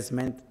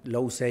investment,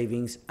 low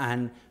savings,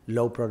 and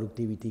low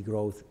productivity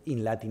growth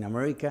in Latin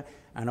America.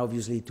 And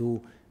obviously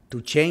to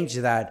change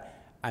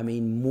that, I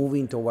mean,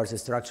 moving towards a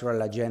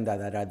structural agenda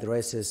that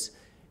addresses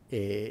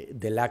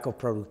the lack of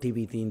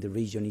productivity in the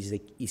region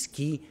is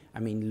key. I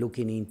mean,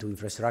 looking into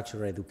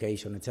infrastructure,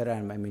 education, etc.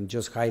 I mean,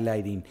 just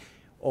highlighting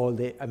all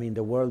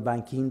the World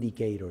Bank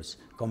indicators,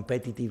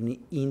 competitive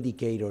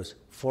indicators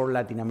for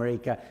Latin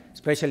America,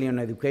 especially on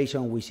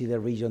education. We see the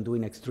region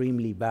doing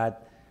extremely bad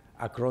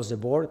across the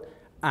board.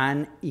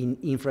 And in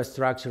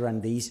infrastructure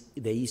and the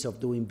ease of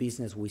doing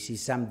business, we see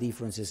some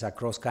differences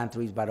across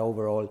countries, but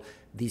overall,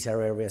 these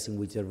are areas in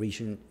which the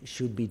region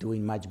should be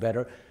doing much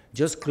better.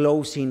 Just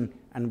closing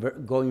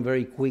and going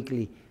very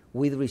quickly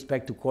with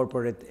respect to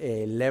corporate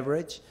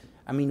leverage.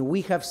 I mean,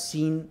 we have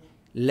seen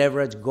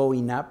leverage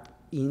going up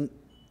in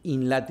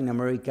Latin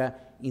America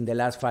in the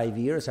last 5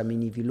 years. I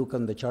mean, if you look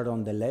on the chart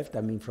on the left,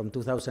 I mean, from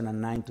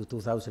 2009 to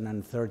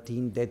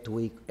 2013, debt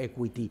to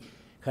equity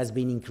has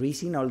been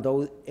increasing,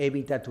 although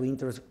EBITDA to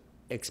interest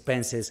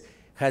expenses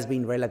has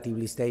been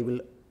relatively stable,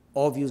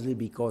 obviously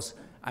because,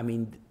 I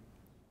mean,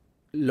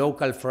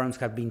 local firms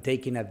have been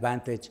taking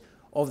advantage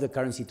of the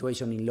current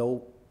situation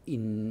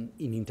in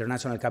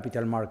international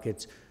capital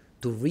markets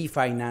to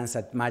refinance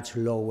at much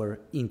lower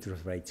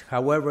interest rates.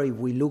 However, if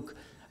we look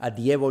at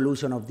the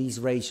evolution of these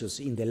ratios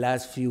in the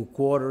last few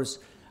quarters,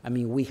 I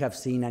mean, we have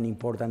seen an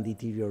important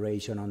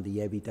deterioration on the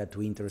EBITDA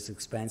to interest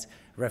expense,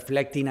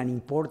 reflecting an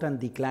important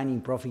decline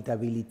in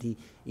profitability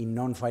in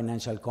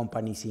non-financial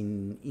companies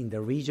in the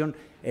region.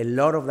 A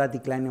lot of that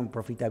decline in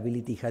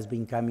profitability has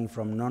been coming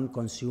from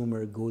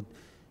non-consumer good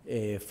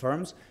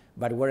firms,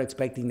 but we're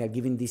expecting that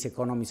given these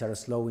economies are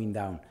slowing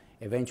down,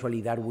 eventually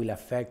that will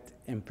affect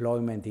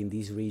employment in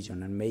this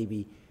region and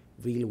maybe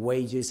real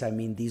wages. I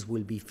mean, this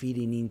will be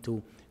feeding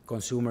into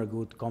consumer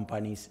good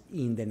companies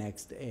in the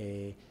next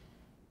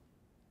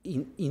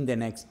in the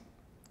next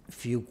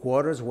few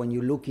quarters. When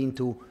you look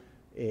into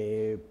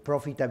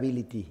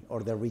profitability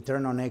or the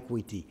return on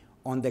equity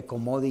on the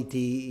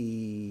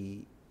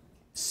commodity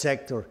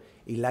sector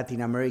in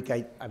Latin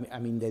America, I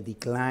mean, the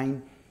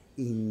decline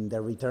in the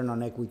return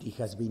on equity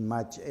has been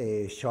much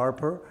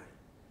sharper,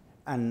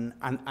 and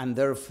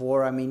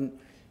therefore, I mean,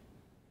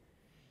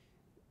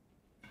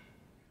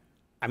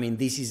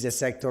 this is a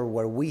sector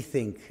where we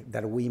think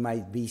that we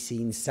might be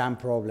seeing some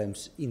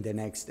problems in the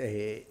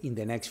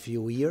next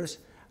few years.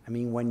 I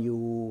mean,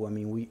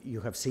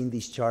 you have seen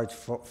this chart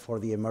for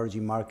the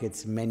emerging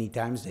markets many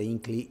times. The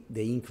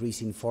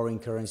increase in foreign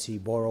currency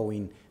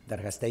borrowing that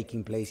has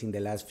taken place in the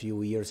last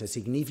few years, a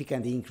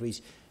significant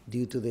increase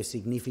due to the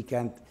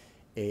significant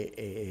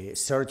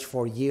search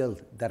for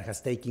yield that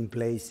has taken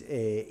place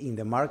in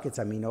the markets.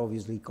 I mean,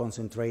 obviously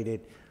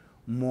concentrated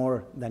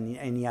more than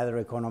any other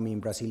economy in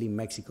Brazil and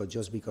Mexico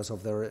just because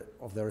of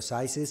their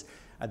sizes.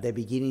 At the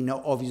beginning,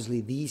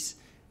 obviously, these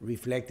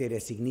reflected a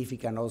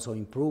significant also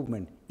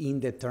improvement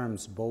in the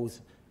terms, both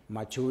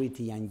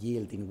maturity and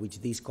yield, in which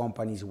these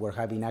companies were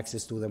having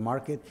access to the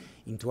market.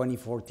 In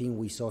 2014,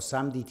 we saw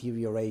some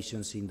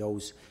deteriorations in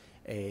those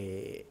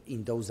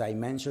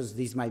dimensions.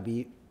 This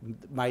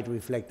might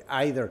reflect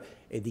either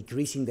a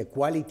decrease in the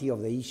quality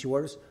of the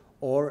issuers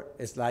or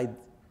a slight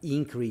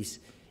increase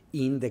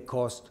in the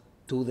cost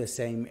to the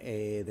same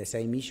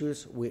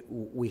issuers.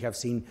 We have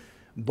seen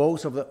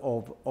both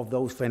of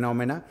those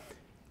phenomena.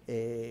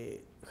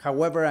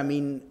 However, I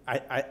mean,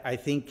 I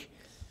think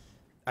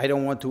I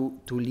don't want to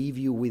leave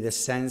you with a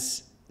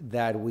sense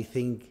that we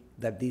think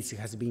that this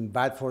has been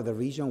bad for the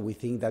region. We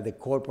think that the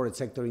corporate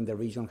sector in the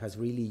region has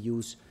really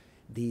used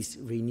this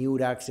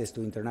renewed access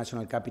to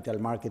international capital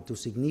market to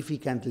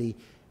significantly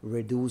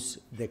reduce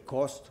the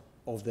cost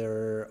of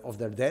their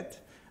debt,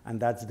 and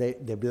that's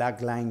the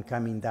black line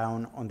coming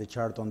down on the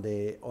chart on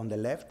the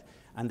left.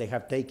 And they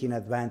have taken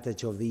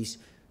advantage of this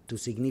to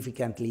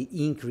significantly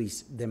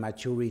increase the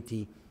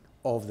maturity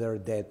of their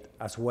debt,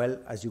 as well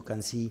as you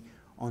can see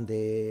on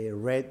the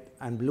red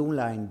and blue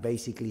line,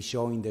 basically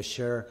showing the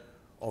share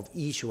of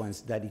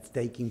issuance that is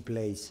taking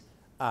place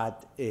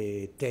at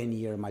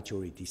 10-year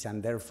maturities,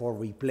 and therefore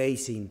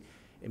replacing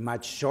a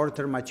much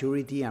shorter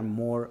maturity and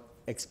more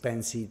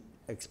expensive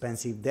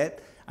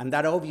debt. And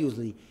that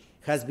obviously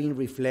has been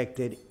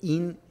reflected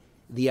in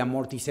the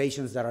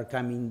amortizations that are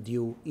coming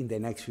due in the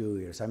next few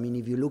years. I mean,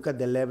 if you look at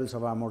the levels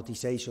of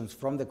amortizations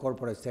from the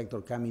corporate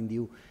sector coming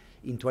due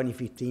in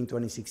 2015,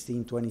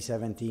 2016,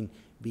 2017,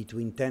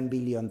 between $10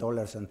 billion and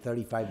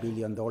 $35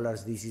 billion,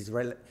 this is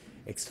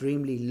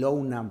extremely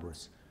low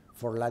numbers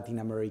for Latin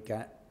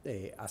America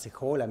as a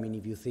whole. I mean,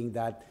 if you think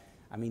that,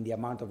 I mean, the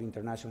amount of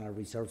international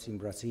reserves in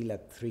Brazil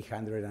at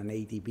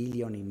 380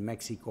 billion, in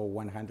Mexico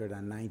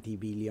 190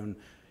 billion,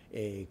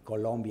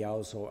 Colombia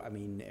also, I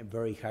mean,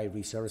 very high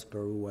reserves,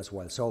 Peru as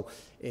well. So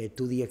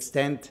to the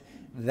extent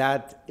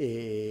that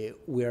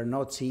we are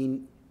not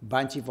seeing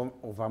bunch of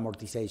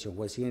amortization,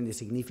 we're seeing a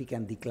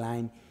significant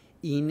decline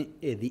in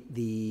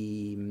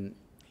the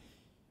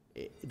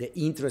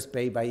interest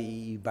paid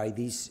by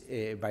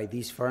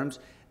these firms.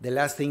 The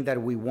last thing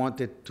that we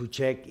wanted to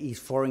check is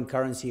foreign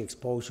currency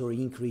exposure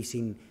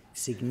increasing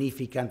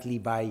significantly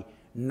by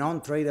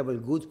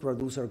non-tradable goods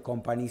producer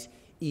companies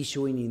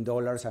issuing in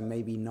dollars and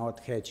maybe not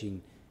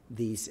hedging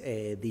this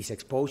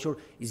exposure.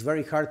 It's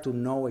very hard to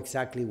know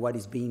exactly what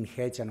is being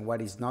hedged and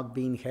what is not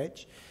being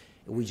hedged.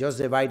 We just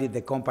divided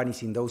the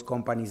companies in those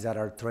companies that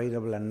are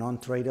tradable and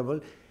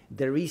non-tradable.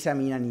 There is, I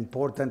mean, an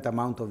important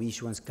amount of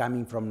issuance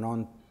coming from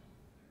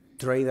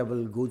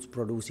non-tradable goods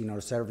producing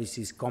or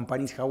services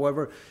companies.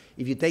 However,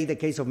 if you take the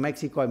case of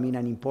Mexico, I mean,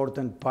 an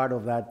important part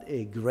of that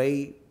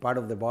gray part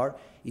of the bar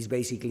is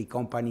basically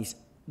companies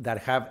that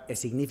have a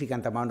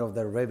significant amount of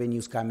their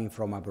revenues coming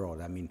from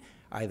abroad. I mean,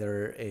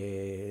 either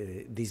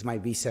this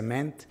might be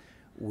cement,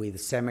 with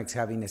Cemex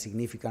having a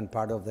significant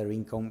part of their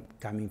income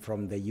coming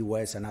from the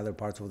US and other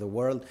parts of the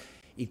world.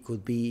 It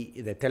could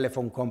be the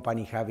telephone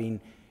company having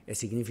a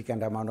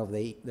significant amount of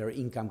their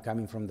income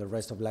coming from the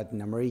rest of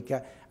Latin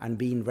America and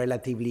being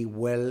relatively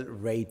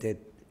well-rated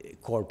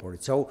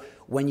corporate. So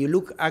when you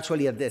look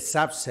actually at the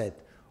subset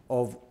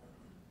of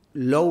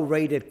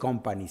low-rated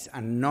companies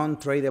and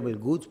non-tradable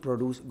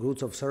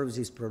goods of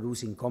services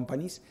producing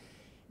companies,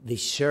 the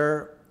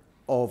share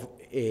of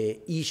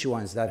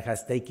issuance that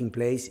has taken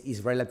place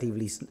is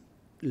relatively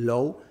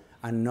low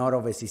and not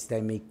of a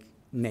systemic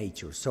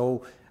nature.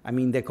 So, I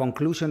mean, the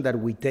conclusion that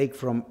we take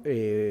from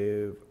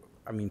the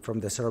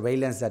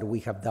surveillance that we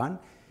have done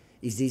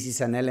is this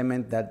is an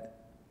element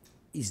that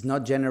is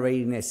not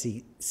generating a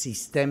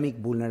systemic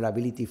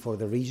vulnerability for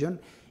the region.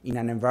 In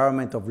an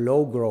environment of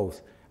low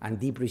growth and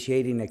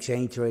depreciating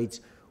exchange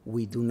rates,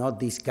 we do not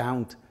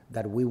discount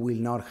that we will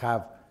not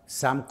have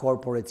some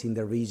corporates in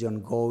the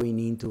region going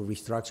into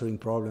restructuring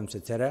problems,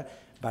 etc.,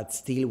 but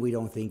still we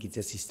don't think it's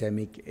a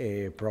systemic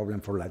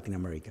problem for Latin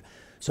America.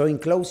 So in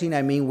closing,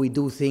 I mean, we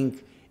do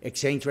think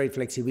exchange rate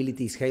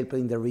flexibility is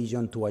helping the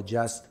region to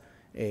adjust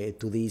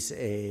to this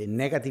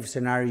negative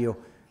scenario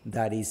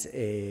that is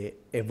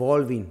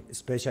evolving,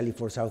 especially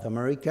for South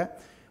America.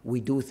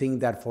 We do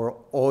think that for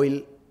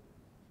oil-exposed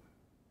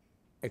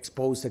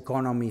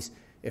economies,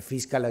 a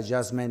fiscal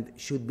adjustment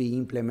should be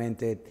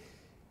implemented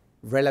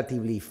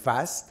relatively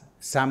fast.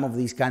 Some of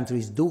these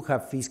countries do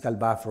have fiscal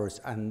buffers,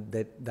 and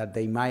that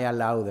they might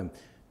allow them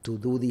to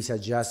do this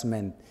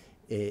adjustment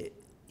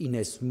in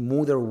a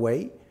smoother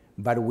way,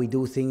 but we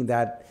do think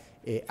that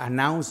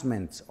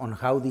announcements on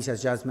how these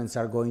adjustments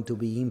are going to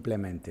be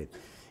implemented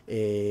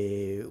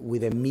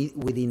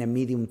within a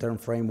medium-term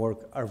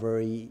framework are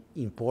very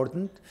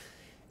important.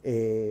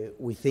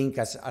 We think,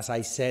 as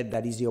I said,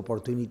 that is the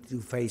opportunity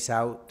to phase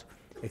out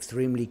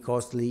extremely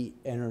costly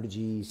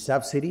energy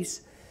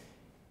subsidies.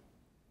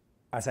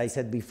 As I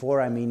said before,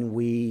 I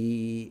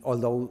mean,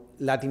 although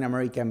Latin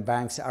American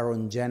banks are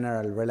in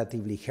general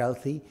relatively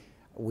healthy,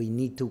 we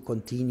need to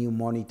continue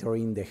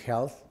monitoring the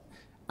health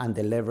and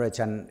the leverage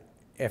and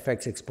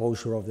FX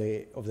exposure of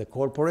the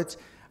corporates.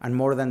 And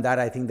more than that,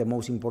 I think the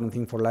most important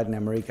thing for Latin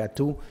America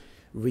to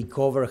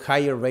recover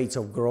higher rates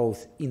of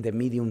growth in the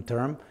medium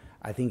term.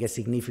 I think a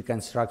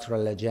significant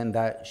structural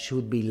agenda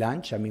should be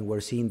launched. I mean,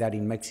 we're seeing that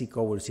in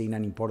Mexico. We're seeing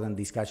an important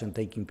discussion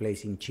taking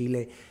place in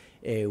Chile.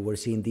 We're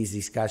seeing this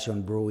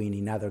discussion brewing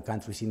in other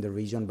countries in the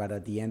region. But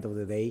at the end of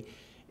the day,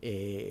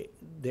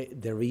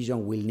 the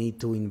region will need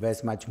to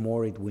invest much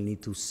more. It will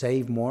need to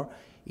save more.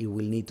 It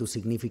will need to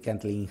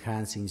significantly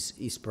enhance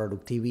its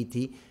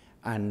productivity.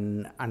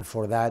 And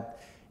for that,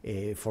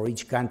 for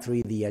each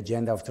country, the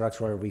agenda of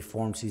structural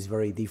reforms is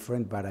very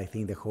different, but I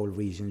think the whole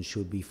region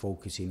should be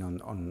focusing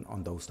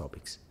on those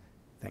topics.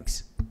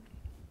 Thanks.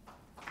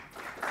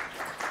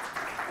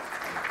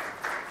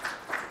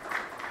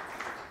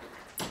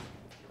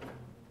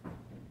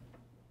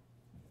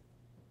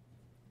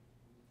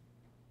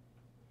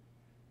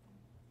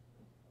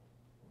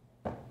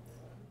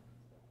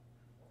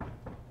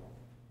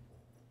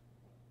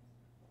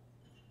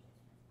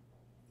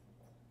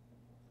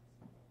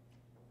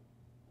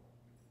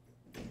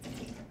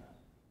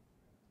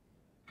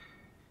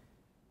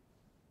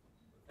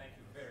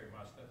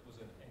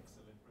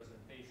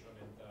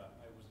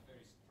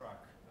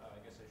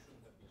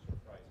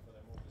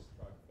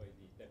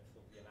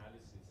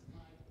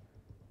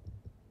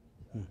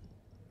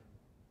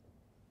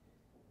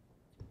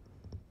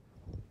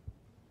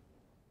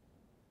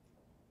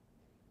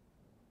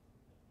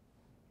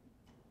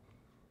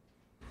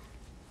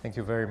 Thank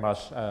you very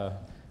much.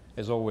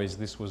 As always,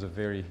 this was a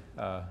very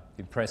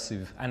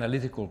impressive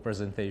analytical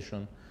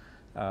presentation,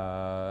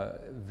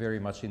 very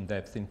much in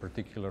depth, in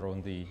particular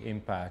on the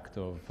impact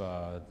of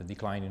the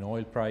decline in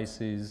oil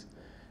prices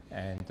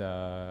and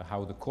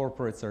how the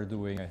corporates are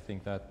doing. I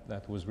think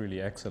that was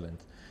really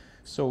excellent.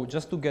 So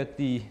just to get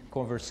the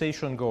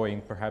conversation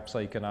going, perhaps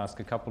I can ask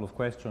a couple of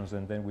questions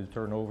and then we'll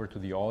turn over to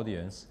the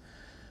audience.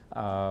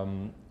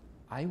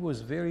 I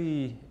was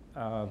very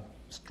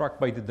struck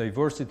by the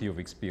diversity of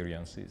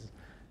experiences.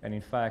 And in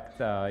fact,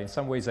 in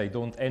some ways, I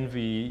don't envy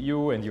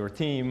you and your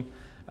team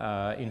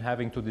in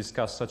having to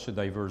discuss such a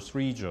diverse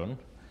region,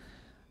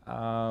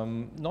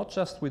 not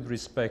just with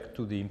respect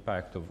to the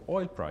impact of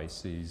oil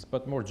prices,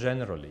 but more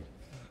generally.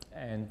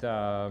 And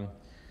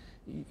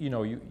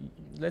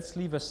let's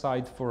leave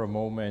aside for a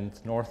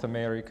moment North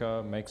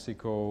America,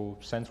 Mexico,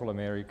 Central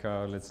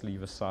America. Let's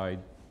leave aside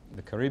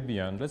the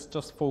Caribbean. Let's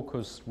just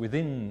focus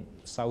within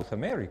South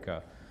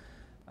America.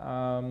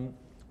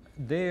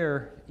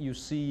 There you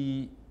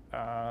see,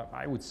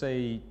 I would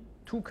say,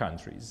 two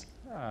countries,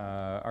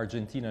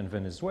 Argentina and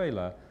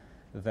Venezuela,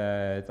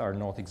 that are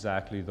not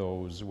exactly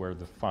those where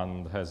the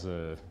fund has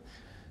a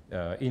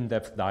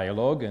in-depth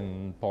dialogue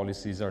and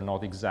policies are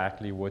not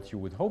exactly what you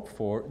would hope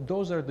for.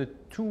 Those are the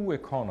two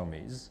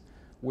economies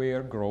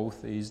where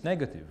growth is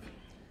negative.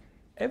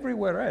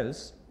 Everywhere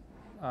else,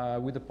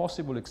 with the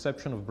possible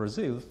exception of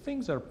Brazil,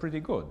 things are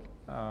pretty good.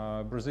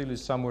 Brazil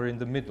is somewhere in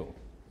the middle.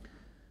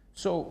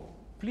 So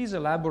please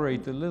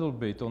elaborate a little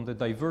bit on the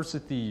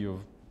diversity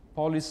of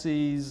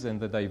policies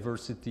and the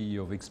diversity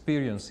of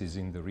experiences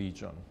in the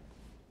region.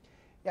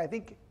 Yeah, I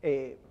think,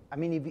 I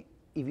mean,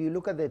 if you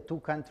look at the two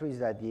countries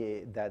that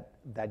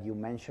you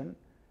mentioned,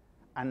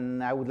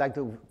 and I would like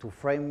to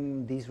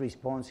frame this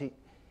response in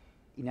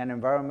an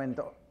environment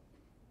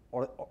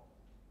or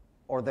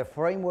the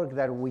framework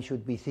that we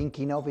should be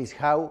thinking of is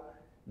how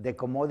the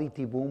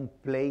commodity boom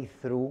played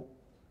through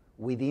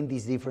within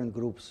these different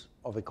groups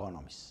of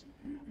economies.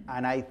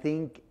 And I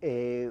think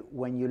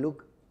when you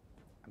look,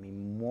 I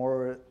mean,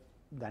 more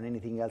than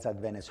anything else at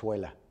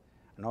Venezuela,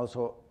 and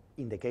also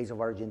in the case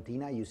of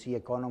Argentina, you see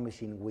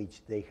economies in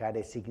which they had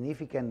a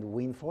significant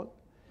windfall.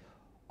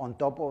 On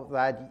top of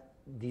that,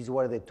 these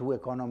were the two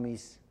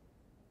economies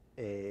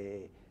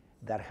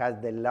that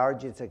had the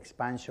largest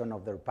expansion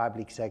of their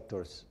public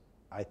sectors,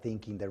 I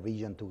think, in the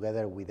region,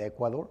 together with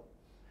Ecuador.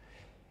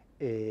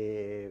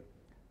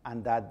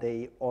 And that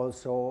they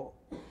also,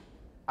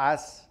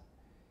 as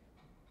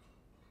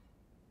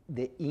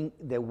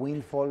the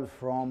windfall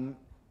from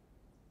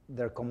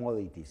their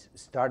commodities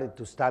started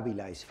to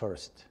stabilize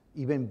first,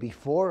 even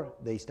before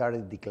they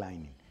started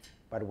declining.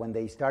 But when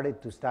they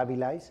started to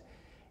stabilize,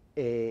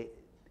 the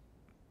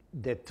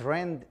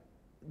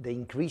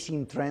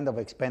increasing trend of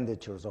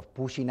expenditures, of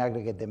pushing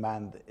aggregate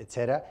demand,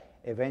 etc.,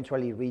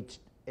 eventually reached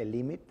a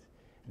limit.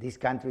 These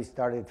countries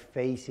started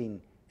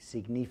facing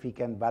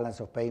significant balance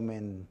of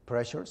payment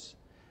pressures,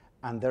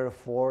 and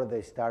therefore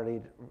they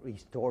started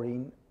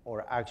restoring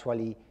or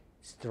actually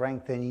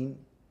strengthening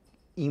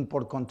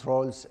import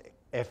controls,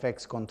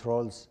 FX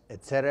controls,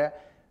 etc.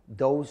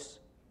 Those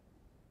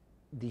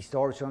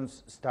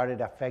distortions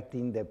started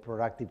affecting the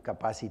productive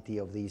capacity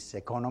of these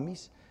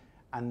economies,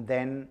 and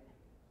then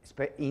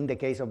in the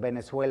case of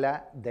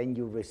Venezuela, then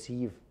you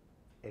receive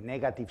a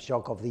negative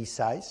shock of this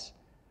size,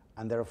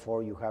 and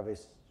therefore you have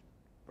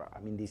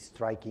these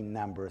striking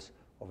numbers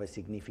of a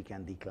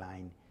significant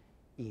decline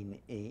in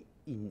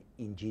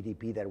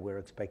GDP that we're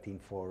expecting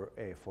for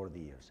the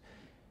years.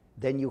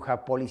 Then you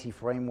have policy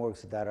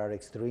frameworks that are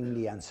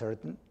extremely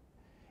uncertain,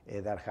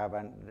 that have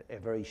a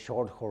very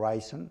short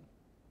horizon,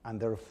 and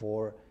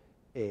therefore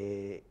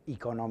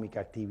economic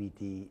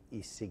activity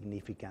is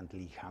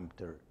significantly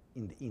hampered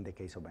in the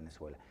case of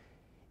Venezuela.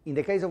 In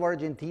the case of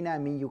Argentina, I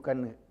mean,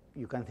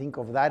 you can think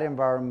of that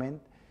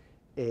environment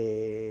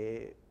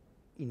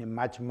in a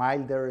much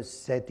milder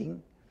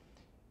setting,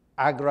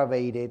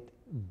 aggravated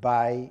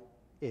by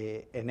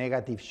a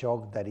negative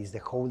shock that is the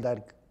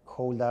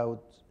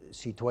holdout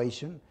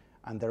situation,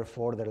 and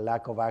therefore the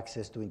lack of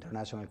access to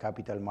international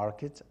capital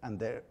markets,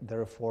 and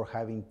therefore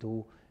having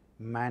to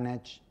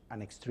manage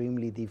an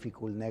extremely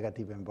difficult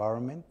negative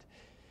environment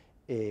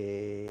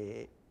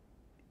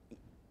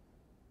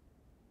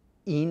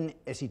in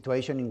a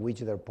situation in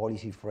which their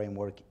policy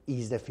framework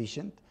is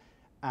deficient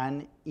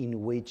and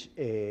in which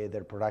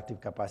their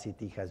productive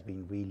capacity has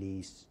been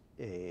really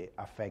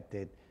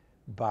affected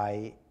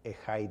by a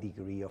high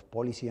degree of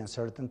policy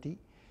uncertainty,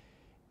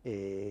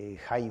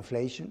 high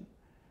inflation,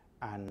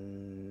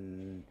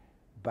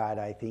 but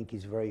I think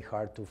it's very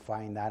hard to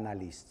find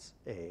analysts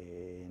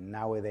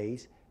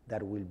nowadays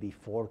that will be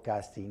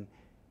forecasting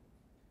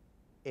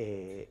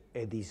a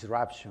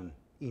disruption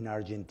in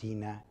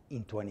Argentina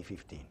in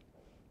 2015.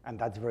 And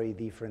that's very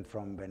different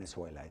from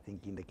Venezuela. I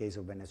think in the case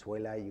of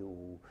Venezuela,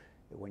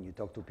 when you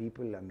talk to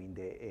people, I mean,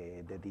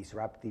 the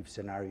disruptive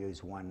scenario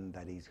is one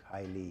that is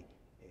highly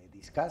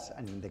discussed.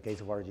 And in the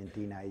case of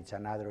Argentina, it's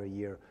another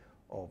year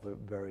of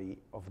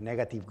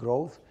negative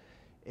growth,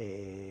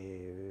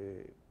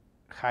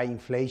 high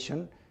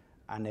inflation,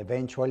 and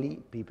eventually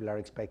people are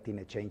expecting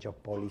a change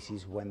of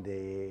policies when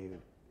the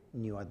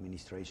new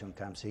administration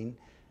comes in,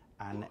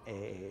 and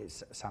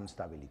some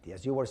stability.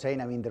 As you were saying,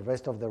 I mean, the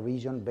rest of the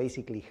region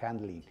basically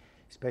handling,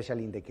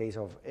 especially in the case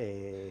of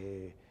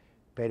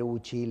Peru,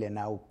 Chile,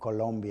 now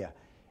Colombia,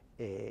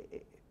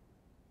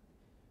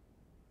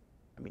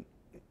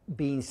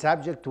 being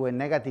subject to a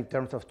negative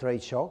terms of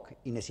trade shock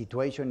in a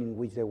situation in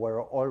which they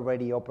were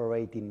already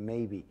operating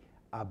maybe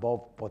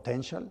above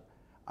potential,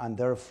 and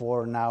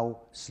therefore now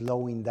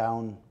slowing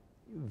down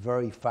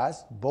very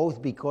fast,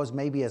 both because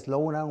maybe a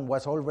slowdown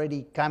was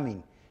already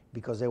coming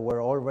because they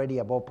were already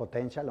above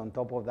potential. On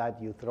top of that,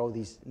 you throw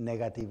this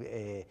negative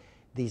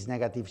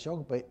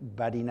shock,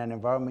 but in an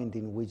environment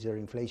in which their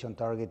inflation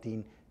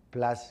targeting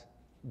plus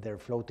their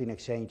floating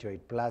exchange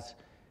rate plus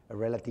a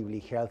relatively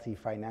healthy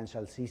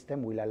financial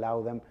system will allow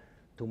them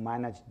to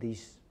manage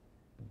this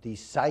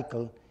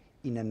cycle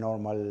in a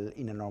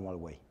normal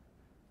way.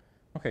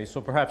 Okay,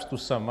 so perhaps to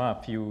sum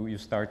up, you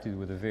started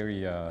with a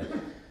very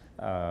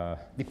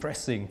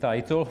depressing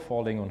title,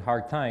 Falling on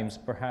Hard Times.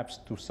 Perhaps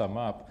to sum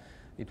up,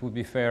 it would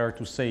be fair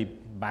to say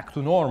back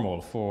to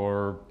normal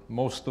for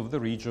most of the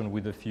region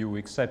with a few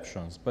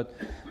exceptions. But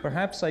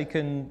perhaps I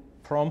can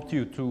prompt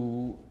you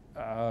to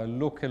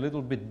look a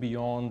little bit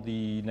beyond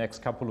the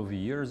next couple of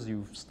years.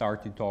 You've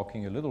started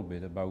talking a little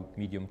bit about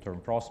medium-term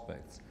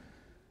prospects.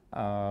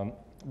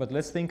 But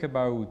let's think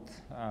about,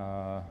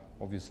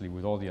 obviously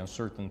with all the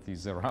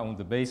uncertainties around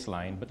the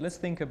baseline, but let's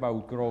think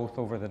about growth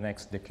over the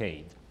next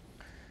decade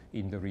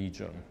in the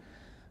region.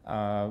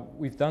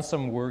 We've done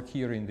some work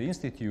here in the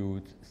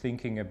Institute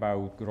thinking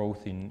about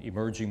growth in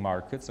emerging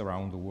markets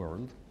around the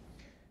world.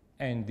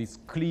 And it's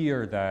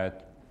clear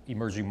that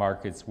emerging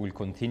markets will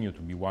continue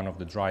to be one of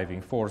the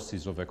driving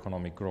forces of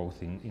economic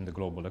growth in the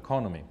global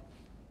economy.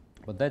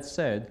 But that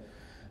said,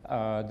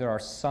 there are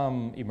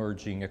some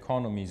emerging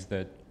economies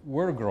that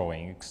were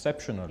growing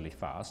exceptionally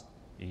fast,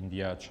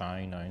 India,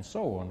 China, and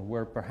so on,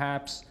 where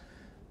perhaps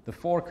the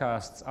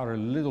forecasts are a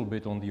little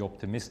bit on the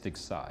optimistic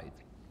side.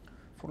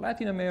 For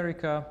Latin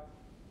America,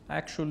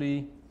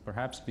 actually,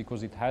 perhaps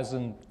because it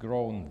hasn't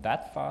grown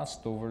that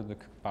fast over the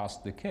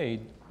past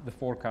decade, the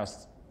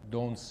forecasts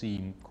don't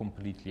seem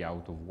completely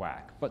out of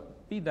whack.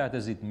 But be that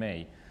as it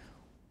may,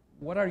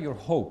 what are your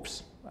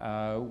hopes?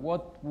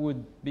 What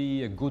would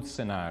be a good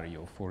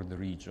scenario for the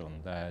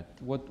region?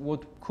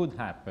 What could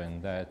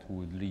happen that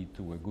would lead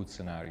to a good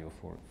scenario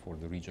for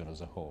the region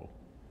as a whole?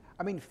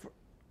 I mean,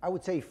 I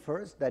would say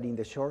first that in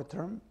the short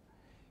term,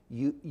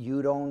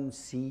 you don't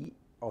see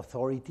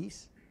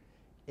authorities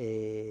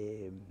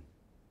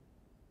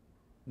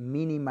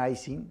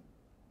minimizing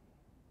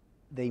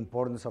the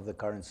importance of the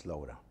current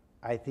slowdown.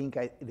 I think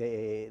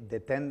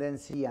the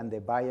tendency and the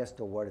bias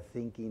toward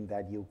thinking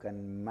that you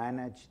can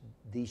manage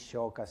this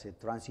shock as a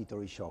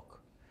transitory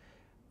shock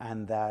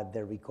and that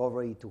the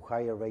recovery to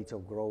higher rates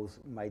of growth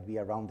might be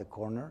around the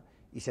corner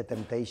is a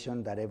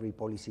temptation that every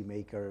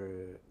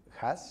policymaker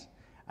has,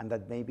 and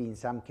that maybe in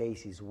some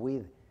cases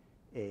with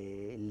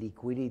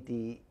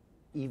liquidity,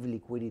 if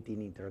liquidity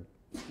in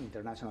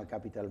international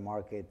capital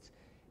markets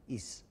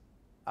is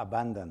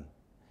abundant,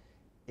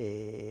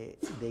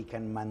 they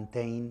can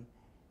maintain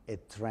a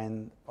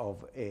trend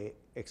of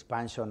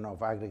expansion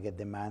of aggregate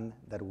demand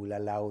that will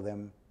allow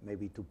them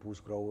maybe to push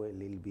growth a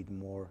little bit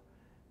more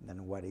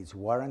than what is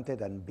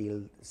warranted and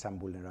build some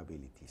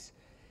vulnerabilities.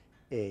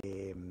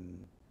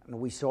 And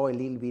we saw a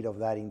little bit of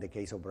that in the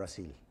case of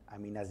Brazil. I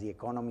mean, as the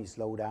economy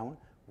slowed down,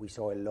 we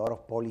saw a lot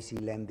of policy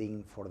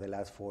lending for the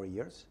last 4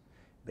 years.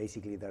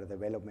 Basically, their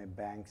development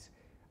banks,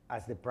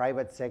 as the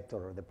private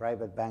sector or the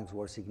private banks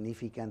were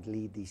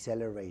significantly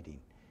decelerating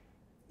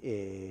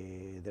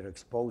their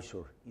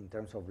exposure in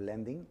terms of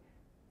lending,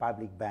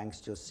 public banks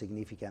just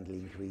significantly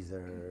increase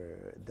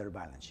their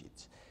balance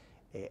sheets.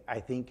 I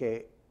think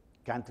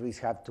countries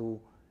have to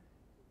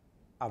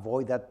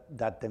avoid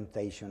that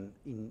temptation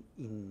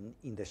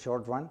in the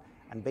short run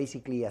and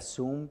basically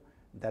assume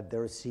that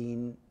they're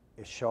seeing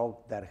a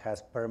shock that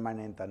has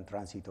permanent and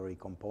transitory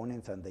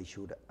components, and they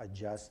should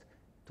adjust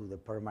to the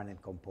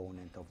permanent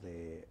component of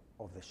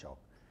the shock.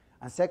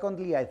 And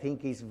secondly, I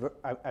think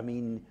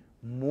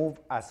move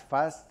as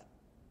fast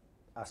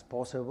as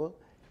possible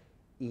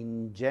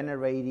in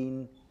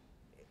generating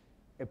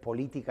a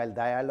political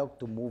dialogue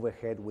to move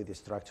ahead with the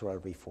structural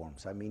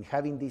reforms. I mean,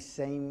 having this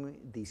same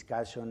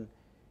discussion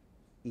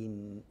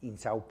in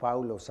Sao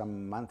Paulo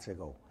some months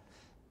ago,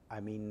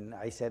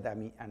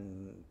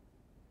 and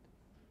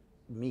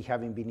me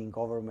having been in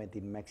government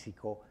in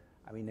Mexico,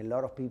 I mean, a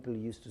lot of people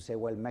used to say,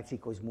 well,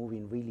 Mexico is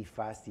moving really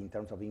fast in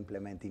terms of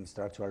implementing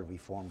structural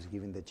reforms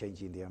given the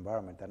change in the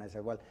environment. And I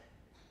said, well,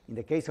 in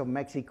the case of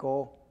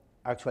Mexico,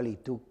 actually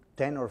it took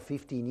 10 or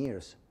 15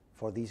 years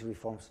for these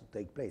reforms to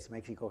take place.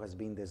 Mexico has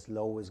been the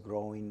slowest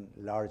growing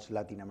large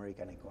Latin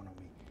American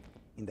economy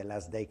in the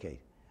last decade.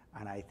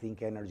 And I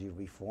think energy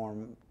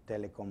reform,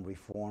 telecom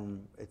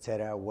reform, et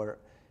cetera, were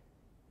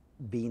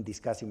being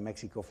discussed in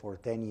Mexico for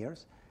 10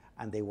 years,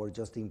 and they were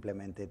just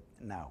implemented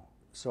now.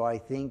 So I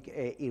think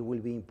it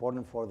will be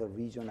important for the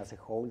region as a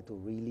whole to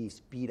really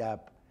speed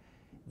up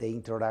the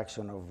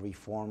introduction of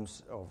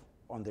reforms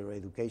on their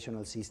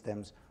educational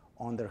systems,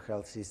 on their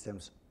health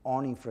systems,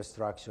 on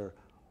infrastructure,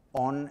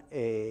 on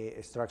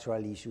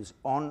structural issues,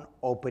 on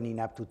opening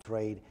up to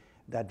trade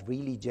that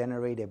really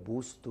generate a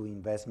boost to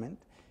investment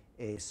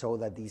so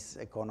that these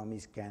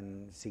economies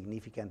can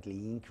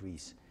significantly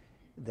increase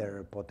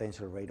their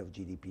potential rate of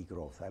GDP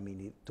growth. I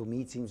mean, to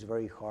me, it seems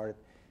very hard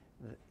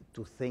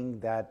to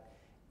think that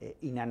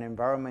in an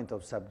environment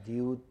of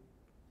subdued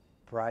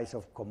price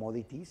of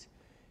commodities,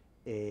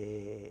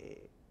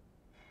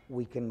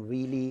 we can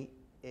really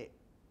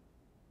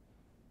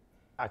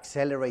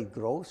accelerate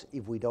growth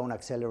if we don't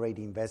accelerate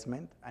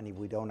investment and if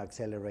we don't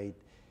accelerate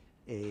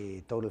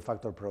total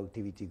factor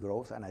productivity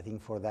growth. And I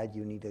think for that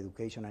you need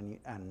education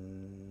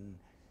and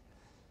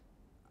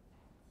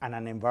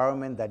an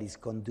environment that is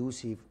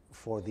conducive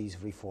for these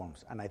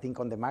reforms. And I think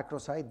on the macro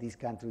side, these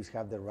countries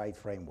have the right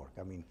framework.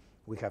 I mean,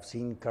 we have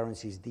seen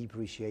currencies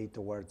depreciate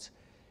towards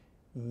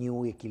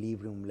new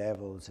equilibrium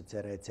levels, et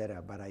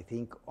cetera, but I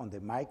think on the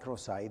micro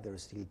side,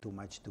 there's still too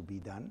much to be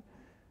done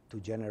to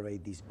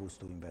generate this boost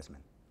to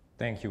investment.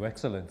 Thank you,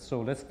 excellent. So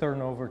let's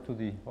turn over to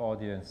the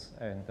audience,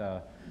 and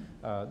there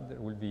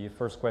will be a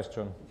first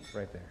question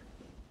right there.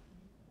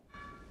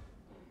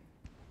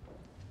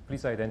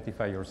 Please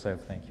identify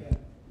yourself, thank you.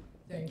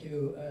 Thank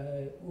you.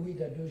 Uwe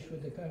Dadush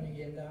with the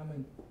Carnegie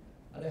Endowment.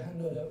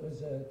 Alejandro, that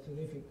was a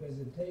terrific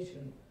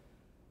presentation.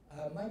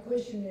 My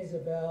question is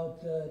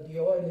about the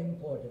oil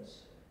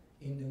importers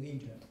in the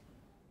region,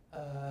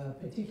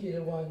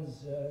 particular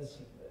ones,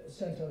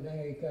 Central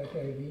America,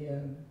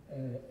 Caribbean,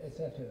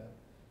 etc.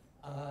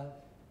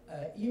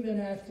 Even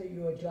after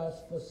you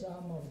adjust for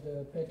some of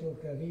the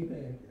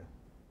Petrocaribe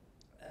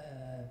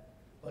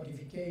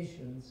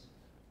modifications,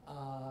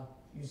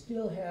 you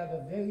still have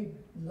a very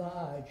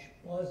large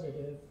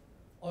positive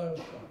oil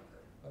shock,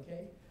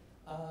 okay?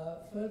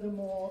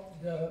 Furthermore,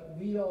 the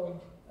Rio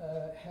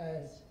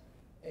has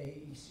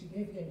a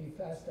significantly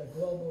faster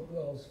global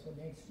growth for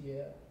next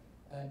year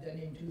than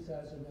in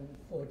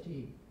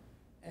 2014.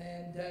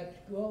 And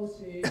that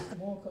growth is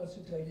more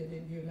concentrated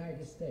in the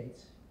United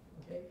States,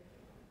 okay?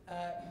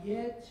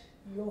 Yet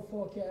your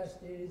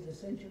forecast is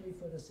essentially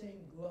for the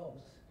same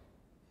growth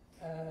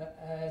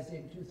as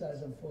in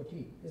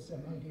 2014. This is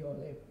among the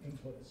oil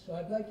importers. So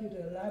I'd like you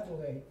to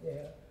elaborate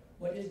there.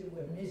 What is it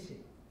we're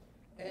missing?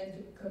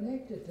 And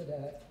connected to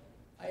that,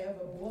 I have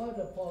a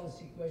broader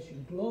policy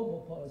question,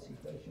 global policy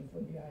question for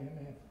the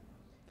IMF.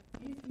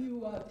 If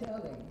you are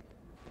telling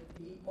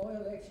the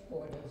oil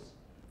exporters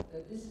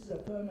that this is a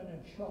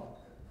permanent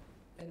shock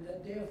and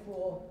that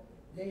therefore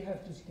they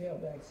have to scale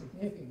back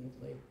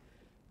significantly,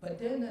 but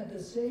then at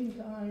the same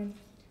time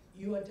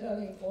you are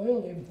telling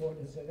oil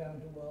importers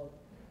around the world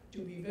to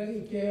be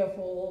very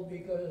careful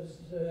because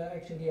I've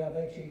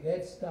actually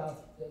read stuff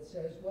that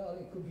says, well,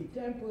 it could be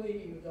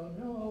temporary, you don't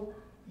know,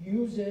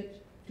 use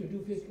it to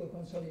do fiscal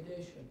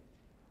consolidation.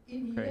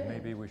 In the Okay, end,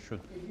 maybe we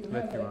should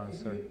let you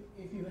answer.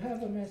 If you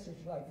have a message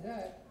like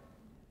that,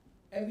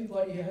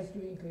 everybody has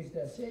to increase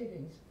their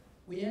savings.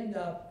 We end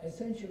up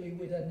essentially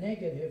with a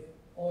negative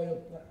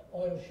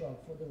oil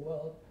shock for the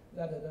world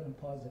rather than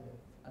a positive.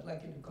 I'd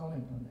like you to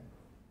comment on that.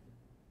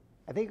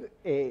 I think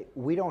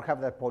we don't have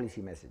that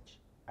policy message.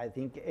 I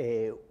think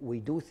we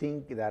do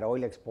think that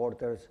oil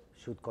exporters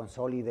should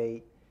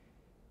consolidate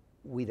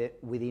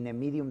within a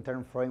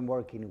medium-term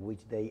framework in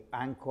which they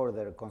anchor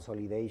their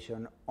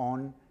consolidation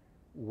on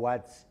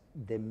what's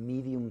the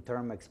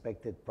medium-term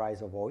expected price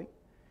of oil.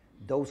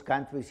 Those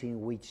countries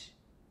in which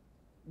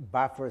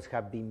buffers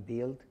have been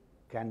built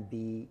can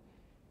be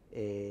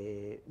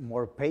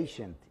more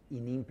patient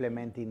in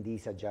implementing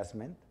this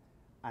adjustment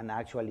and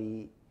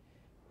actually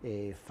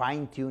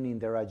fine-tuning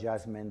their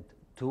adjustment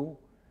to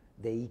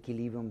the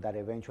equilibrium that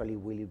eventually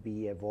will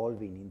be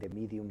evolving in the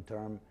medium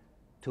term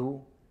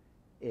to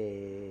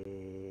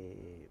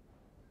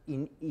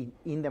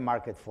in the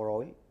market for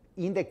oil.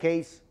 In the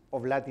case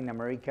of Latin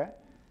America,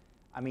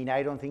 I mean,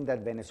 I don't think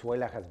that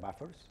Venezuela has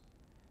buffers,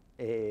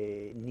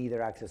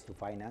 neither access to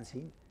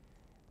financing.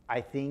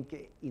 I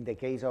think in the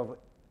case of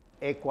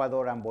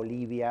Ecuador and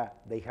Bolivia,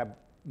 they have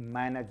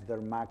managed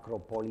their macro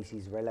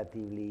policies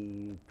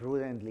relatively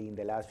prudently in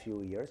the last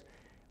few years.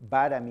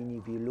 But I mean,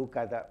 if you look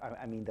at,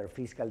 their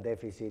fiscal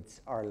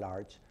deficits are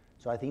large.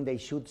 So I think they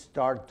should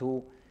start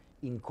to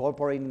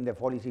incorporate in the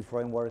policy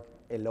framework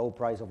a low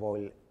price of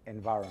oil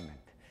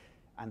environment.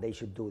 And they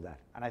should do that.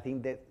 And I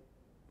think that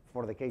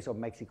for the case of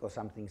Mexico,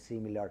 something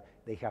similar.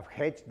 They have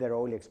hedged their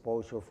oil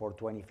exposure for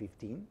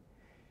 2015.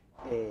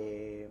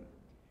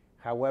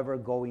 However,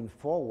 going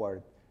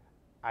forward,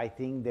 I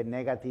think the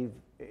negative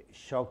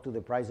shock to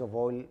the price of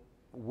oil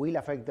will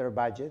affect their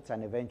budgets,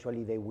 and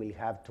eventually they will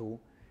have to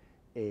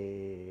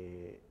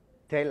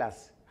tell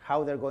us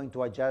how they're going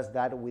to adjust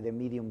that with a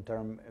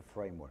medium-term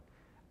framework.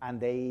 And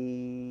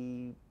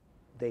they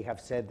have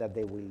said that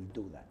they will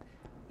do that.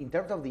 In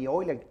terms of the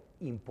oil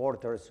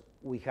importers,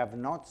 we have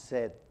not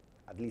said,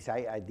 at least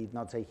I did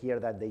not say here,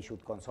 that they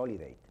should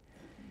consolidate.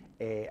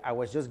 I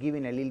was just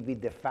giving a little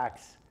bit the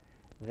facts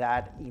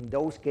that in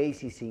those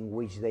cases in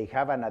which they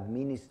have an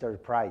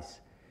administered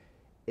price,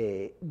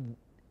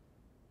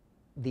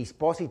 this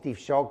positive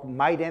shock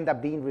might end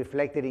up being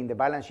reflected in the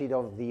balance sheet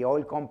of the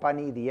oil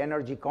company, the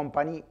energy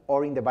company,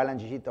 or in the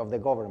balance sheet of the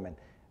government.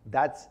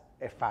 That's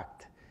a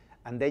fact.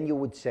 And then you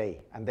would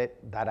say, and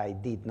that I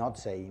did not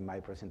say in my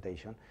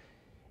presentation,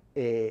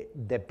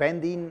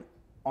 depending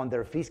on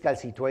their fiscal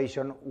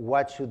situation,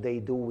 what should they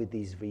do with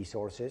these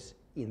resources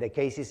in the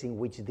cases in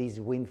which this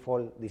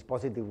windfall, this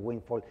positive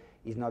windfall,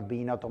 is not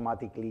being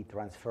automatically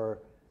transferred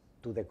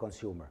to the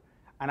consumer.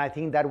 And I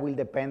think that will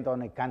depend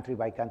on a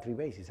country-by-country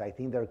basis. I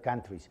think there are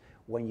countries,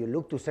 when you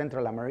look to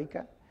Central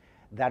America,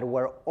 that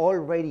were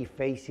already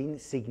facing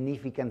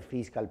significant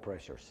fiscal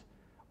pressures.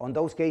 On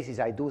those cases,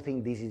 I do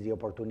think this is the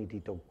opportunity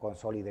to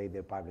consolidate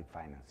their public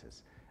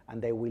finances.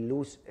 And they will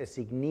lose a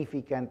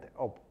significant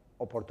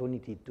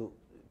opportunity to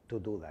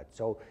do that.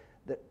 So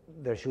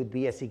there should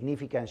be a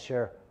significant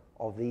share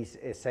of these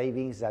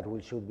savings that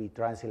should be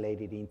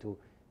translated into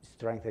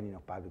strengthening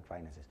of public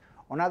finances.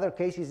 On other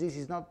cases, this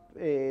is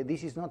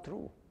not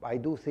true. I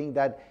do think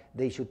that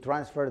they should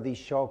transfer this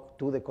shock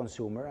to the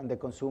consumer, and the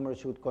consumer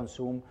should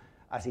consume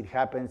as it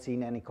happens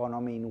in an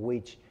economy in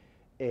which,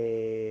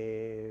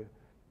 they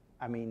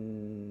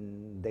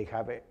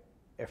have a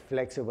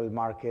flexible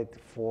market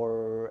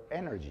for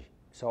energy.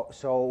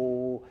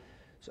 So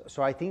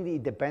I think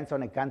it depends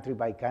on a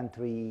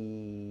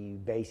country-by-country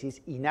basis.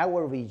 In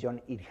our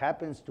region, it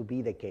happens to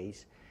be the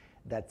case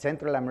that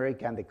Central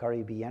America and the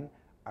Caribbean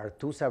are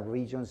two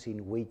sub-regions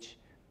in which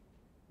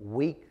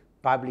weak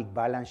public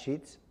balance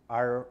sheets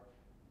are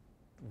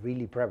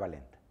really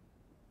prevalent.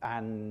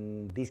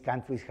 And these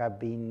countries have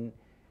been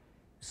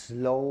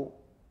slow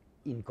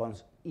in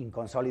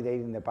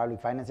consolidating the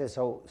public finances,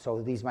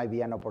 so this might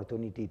be an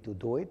opportunity to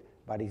do it,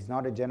 but it's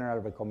not a general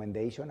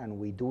recommendation, and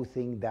we do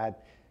think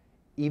that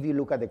if you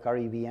look at the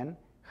Caribbean,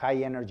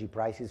 high energy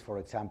prices, for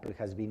example,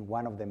 has been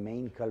one of the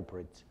main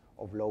culprits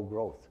of low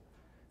growth.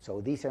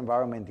 So this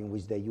environment in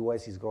which the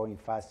US is growing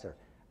faster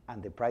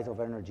and the price of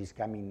energy is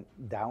coming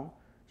down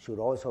should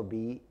also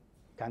be,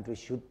 countries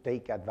should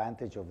take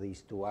advantage of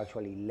this to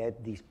actually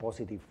let these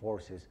positive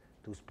forces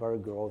to spur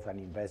growth and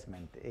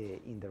investment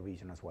in the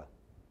region as well.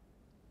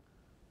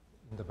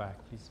 In the back,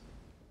 please.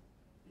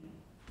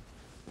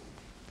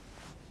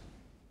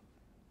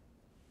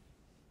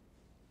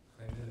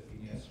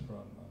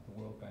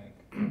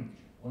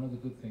 one of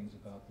the good things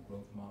about the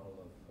growth model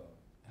of,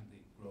 and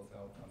the growth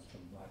outcomes from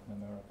Latin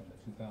America in the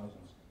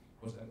 2000s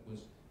was that it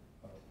was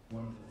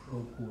one of the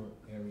pro-poor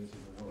areas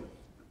of the world.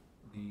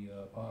 The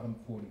bottom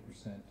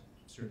 40%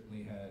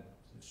 certainly had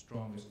the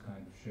strongest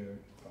kind of shared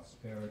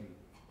prosperity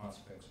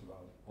prospects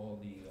throughout all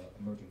the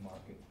emerging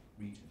market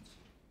regions.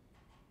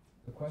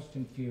 The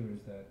question here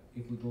is that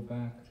if we go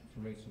back to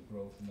rates of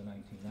growth in the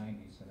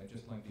 1990s, and I'd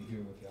just like to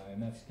hear what the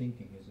IMF's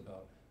thinking is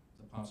about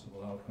the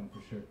possible outcome for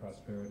shared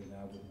prosperity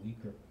now with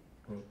weaker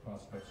growth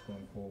prospects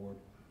going forward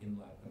in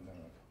Latin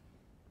America.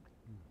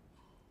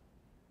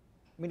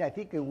 I mean, I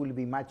think it will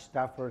be much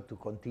tougher to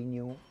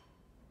continue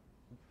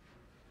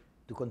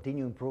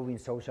improving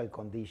social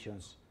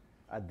conditions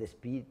at the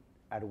speed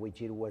at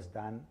which it was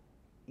done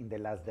in the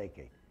last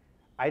decade.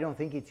 I don't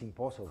think it's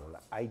impossible.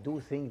 I do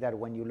think that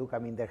when you look, I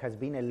mean, there has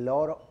been a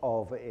lot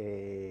of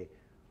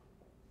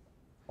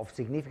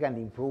significant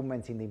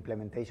improvements in the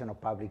implementation of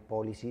public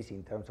policies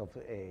in terms of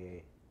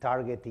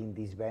targeting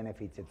these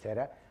benefits,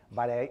 etc.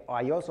 But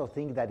I also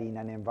think that in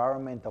an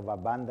environment of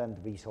abundant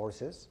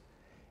resources,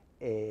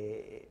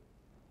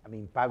 I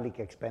mean, public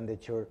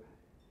expenditure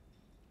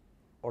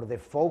or the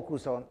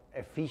focus on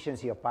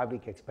efficiency of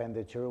public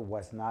expenditure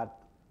was not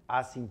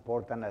as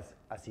important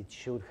as it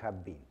should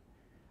have been.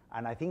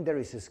 And I think there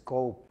is a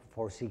scope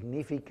for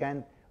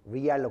significant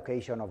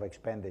reallocation of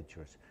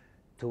expenditures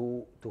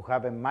to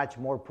have a much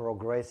more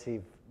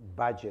progressive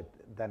budget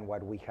than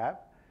what we have.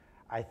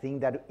 I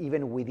think that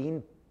even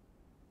within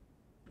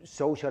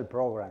social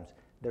programs,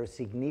 there's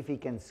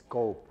significant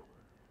scope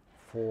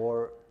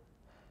for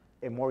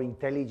a more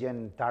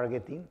intelligent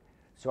targeting.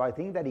 So I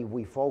think that if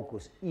we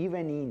focus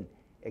even in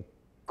a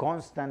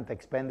constant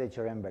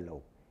expenditure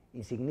envelope,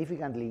 in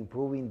significantly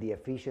improving the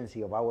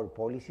efficiency of our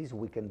policies,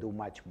 we can do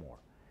much more.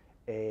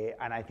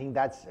 And I think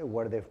that's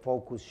where the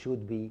focus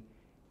should be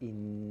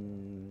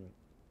in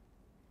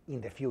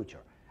the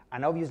future.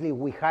 And obviously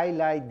we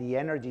highlight the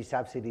energy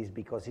subsidies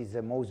because it's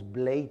the most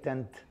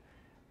blatant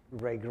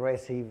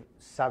regressive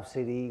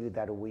subsidy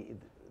that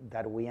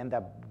we end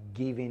up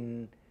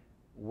giving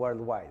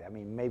worldwide. I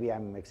mean, maybe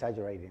I'm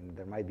exaggerating,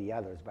 there might be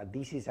others, but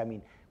this is, I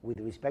mean, with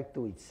respect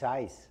to its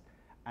size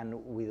and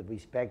with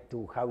respect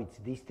to how it's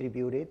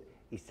distributed,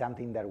 is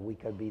something that we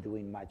could be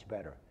doing much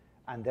better.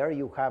 And there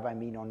you have, I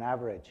mean, on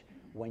average,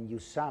 when you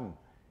sum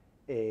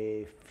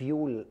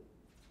fuel,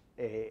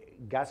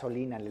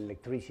 gasoline and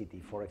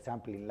electricity, for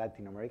example, in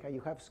Latin America,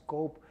 you have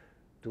scope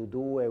to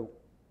do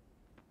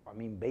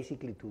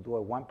basically to do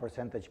a 1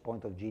 percentage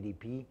point of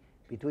GDP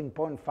between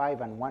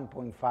 0.5 and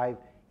 1.5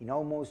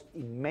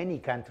 in many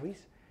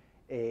countries,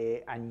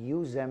 and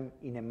use them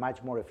in a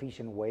much more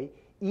efficient way,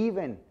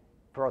 even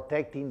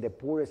protecting the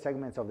poorer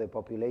segments of the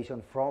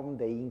population from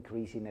the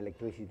increase in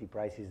electricity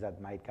prices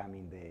that might come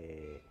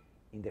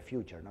in the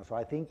future. So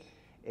I think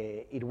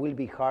it will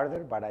be harder,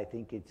 but I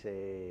think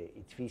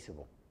it's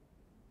feasible.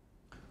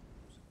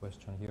 There's a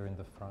question here in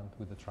the front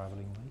with the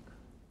traveling mic.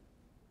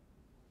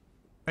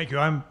 Thank you.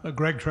 I'm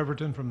Greg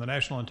Treverton from the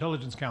National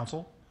Intelligence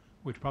Council,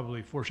 which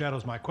probably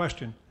foreshadows my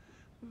question.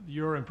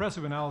 Your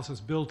impressive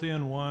analysis built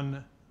in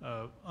one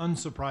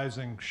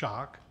unsurprising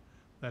shock,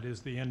 that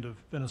is the end of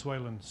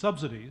Venezuelan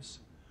subsidies.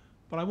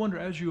 But I wonder,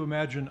 as you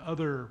imagine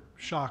other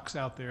shocks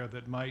out there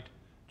that might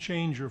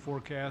change your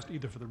forecast,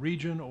 either for the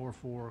region or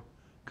for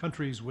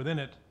countries within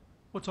it,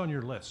 what's on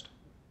your list?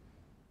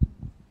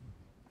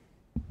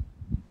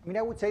 I mean,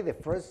 I would say the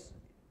first,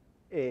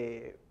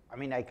 I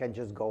can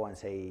just go and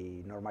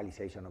say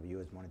normalization of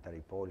US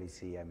monetary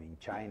policy. I mean,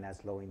 China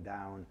slowing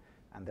down,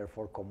 and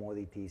therefore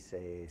commodities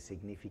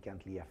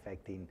significantly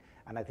affecting,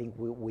 and I think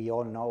we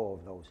all know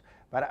of those.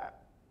 But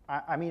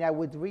I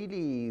would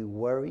really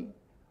worry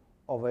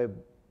of a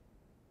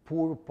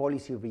poor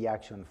policy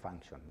reaction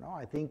function. No?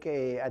 I think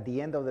at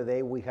the end of the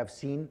day, we have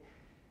seen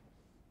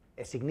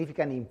a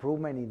significant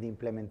improvement in the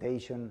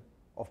implementation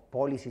of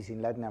policies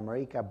in Latin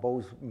America,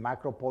 both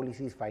macro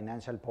policies,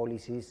 financial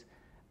policies,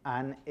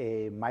 and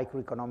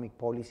microeconomic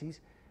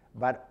policies.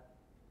 But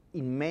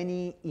in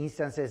many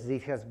instances,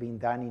 this has been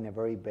done in a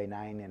very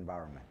benign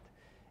environment.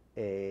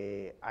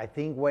 I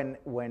think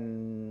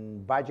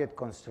when budget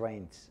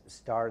constraints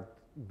start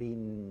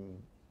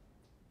being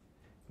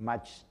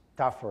much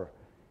tougher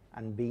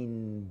and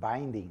being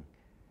binding,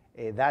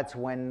 that's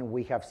when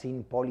we have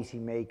seen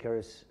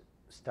policymakers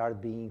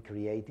start being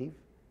creative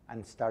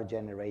and start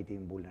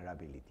generating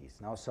vulnerabilities.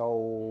 Now,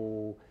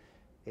 so,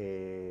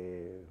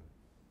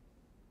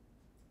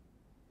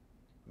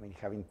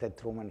 having Ted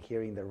Truman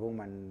here in the room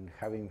and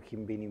having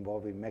him been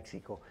involved in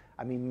Mexico.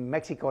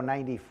 Mexico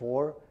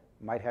 94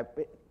 might have,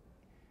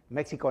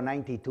 Mexico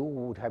 92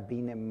 would have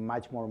been a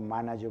much more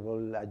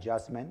manageable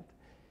adjustment,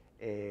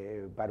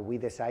 but we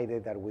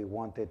decided that we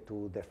wanted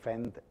to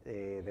defend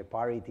the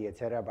parity, et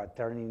cetera, by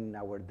turning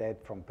our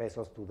debt from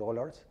pesos to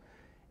dollars,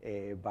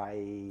 by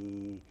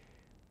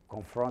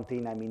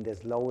confronting, the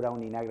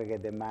slowdown in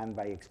aggregate demand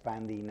by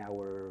expanding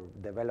our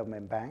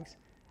development banks.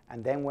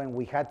 And then when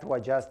we had to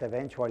adjust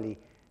eventually,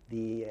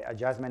 the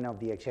adjustment of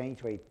the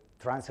exchange rate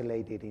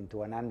translated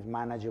into an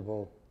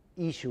unmanageable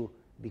issue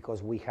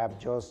because we have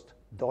just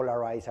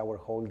dollarized our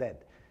whole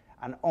debt.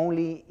 and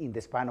only in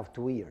the span of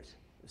 2 years.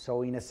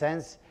 So in a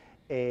sense,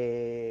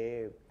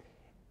 it's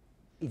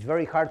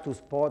very hard to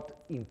spot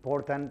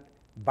important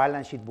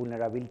balance sheet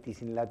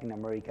vulnerabilities in Latin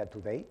America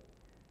today,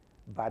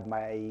 but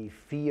my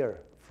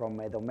fear from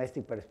a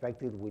domestic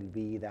perspective will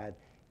be that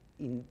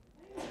in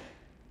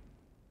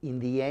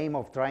the aim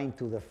of trying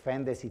to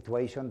defend the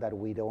situation, that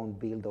we don't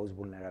build those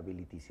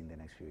vulnerabilities in the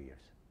next few years.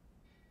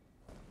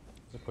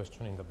 There's a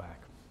question in the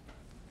back.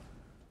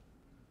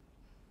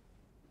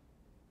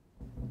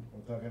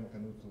 Alejandro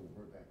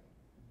Werner.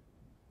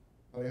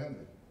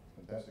 Alejandro,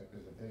 fantastic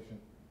presentation.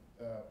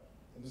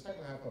 In the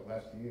second half of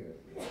last year,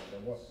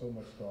 there was so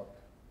much talk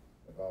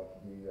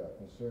about the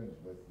concerns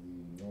with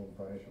the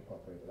non-financial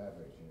corporate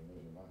leverage in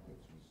emerging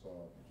markets. We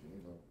saw the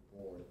Geneva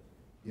report,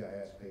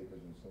 EIS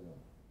papers, and so on.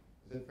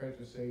 Is it fair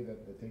to say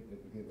that the take that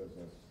you give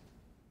us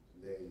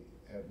today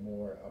have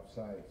more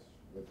upsides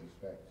with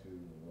respect to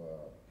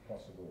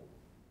possible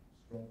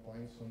strong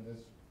points on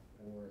this,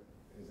 or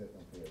is it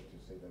unfair to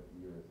say that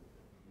your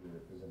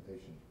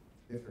presentation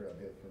differ a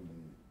bit from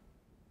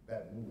the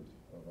bad mood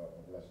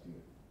of last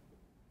year?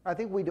 I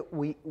think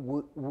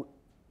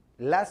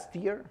last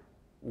year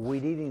we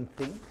didn't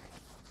think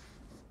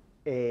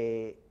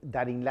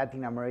that in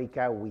Latin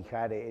America we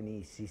had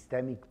any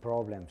systemic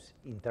problems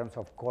in terms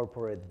of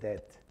corporate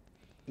debt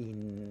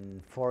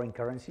in foreign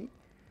currency,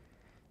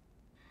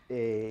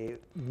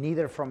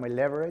 neither from a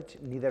leverage,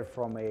 neither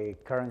from a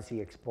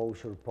currency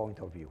exposure point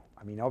of view.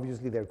 I mean,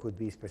 obviously there could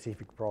be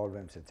specific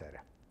problems,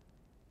 etc.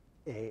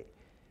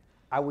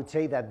 I would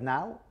say that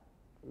now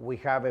we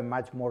have a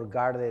much more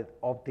guarded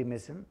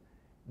optimism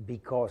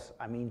because,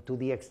 I mean, to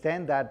the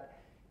extent that,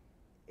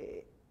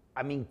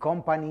 I mean,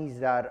 companies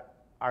that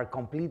are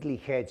completely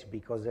hedged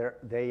because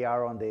they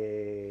are on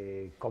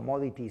the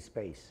commodity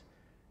space,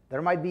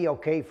 there might be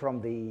okay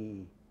from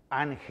the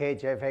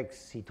unhedged FX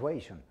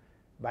situation,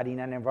 but in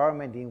an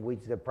environment in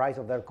which the price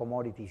of their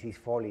commodities is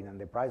falling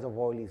and the price of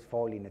oil is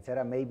falling,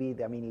 etc., maybe,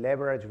 I mean,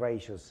 leverage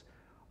ratios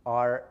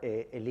are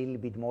a little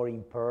bit more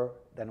impaired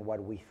than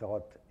what we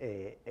thought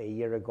a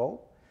year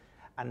ago.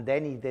 And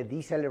then if the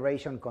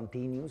deceleration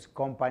continues,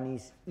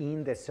 companies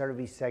in the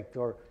service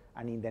sector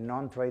and in the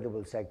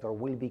non-tradable sector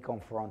will be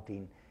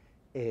confronting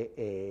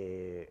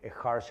a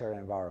harsher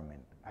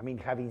environment. I mean,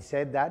 having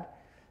said that,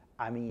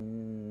 I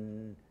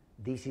mean,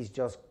 this is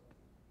just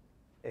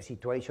a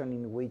situation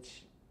in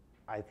which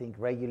I think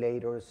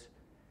regulators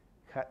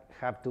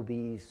have to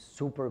be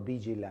super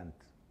vigilant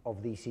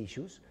of these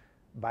issues,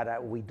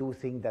 but we do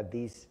think that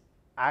this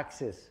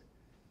access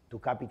to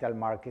capital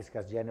markets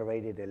has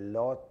generated a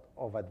lot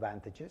of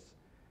advantages,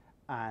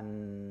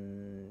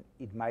 and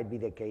it might be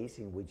the case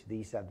in which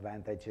these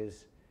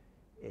advantages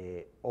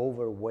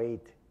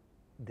overweight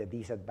the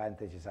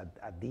disadvantages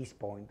at this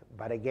point.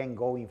 But again,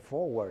 going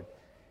forward,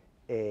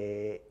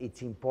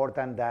 it's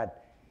important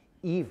that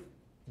if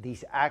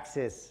this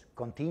access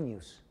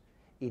continues,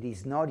 it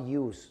is not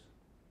used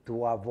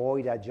to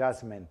avoid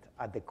adjustment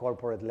at the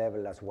corporate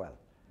level as well.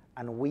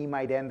 And we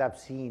might end up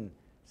seeing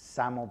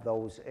some of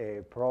those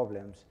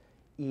problems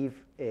if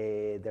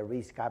the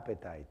risk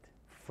appetite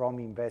from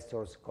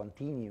investors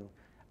continue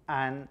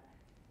and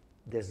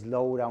the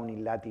slowdown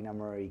in Latin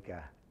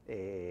America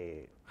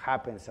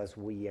happens as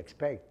we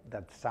expect,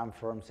 that some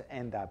firms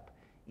end up,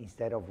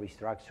 instead of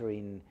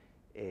restructuring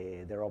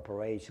their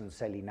operations,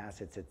 selling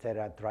assets,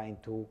 etc., trying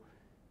to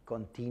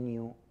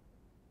continue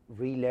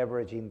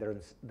re-leveraging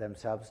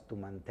themselves to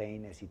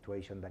maintain a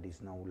situation that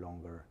is no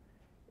longer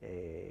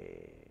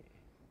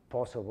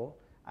possible,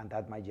 and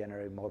that might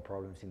generate more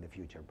problems in the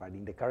future. But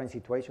in the current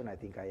situation, I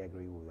think I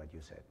agree with what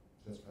you said.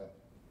 Just that.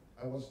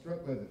 I was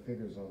struck by the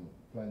figures on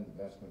planned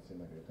investments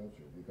in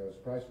agriculture, because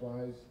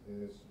price-wise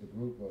is the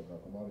group of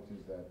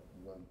commodities that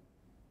one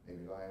may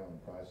rely on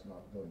price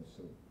not going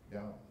so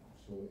down.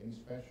 So any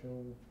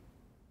special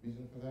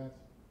reason for that?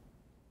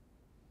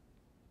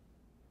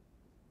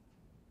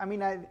 I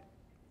mean,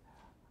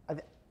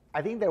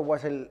 I think there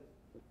was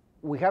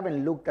we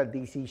haven't looked at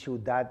this issue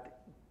that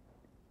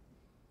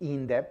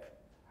in depth.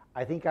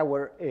 I think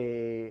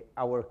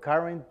our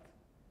current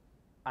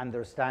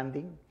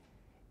understanding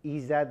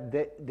is that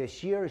the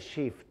sheer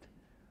shift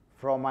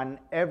from an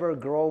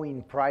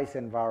ever-growing price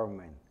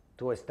environment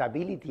to a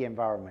stability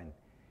environment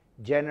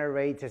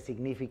generates a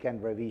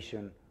significant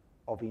revision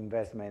of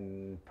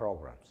investment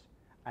programs.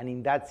 And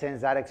in that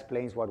sense, that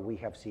explains what we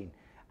have seen.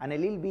 And a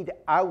little bit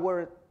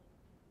our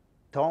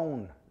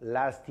tone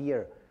last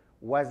year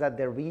was that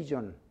the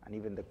region and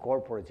even the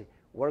corporates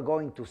were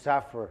going to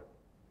suffer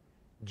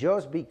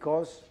just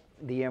because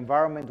the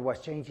environment was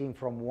changing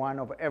from one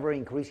of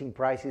ever-increasing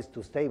prices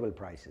to stable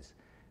prices.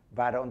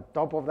 But on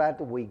top of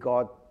that, we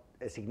got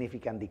a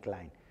significant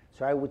decline.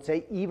 So I would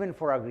say even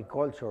for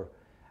agriculture,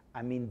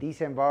 I mean,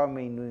 this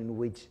environment in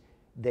which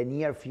the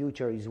near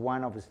future is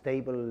one of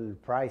stable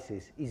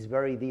prices is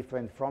very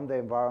different from the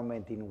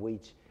environment in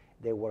which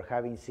they were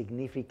having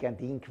significant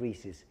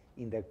increases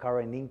in their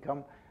current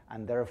income,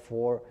 and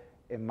therefore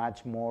a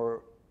much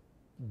more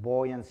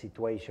buoyant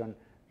situation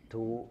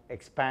to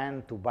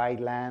expand, to buy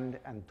land,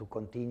 and to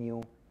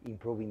continue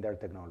improving their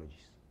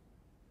technologies.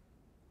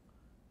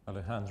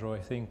 Alejandro. I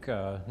think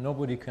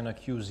nobody can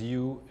accuse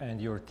you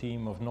and your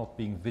team of not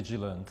being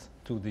vigilant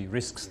to the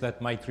risks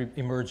that might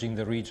emerge in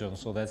the region.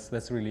 So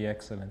that's really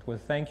excellent. Well,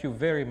 thank you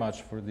very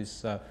much for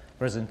this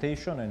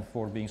presentation and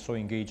for being so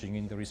engaging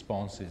in the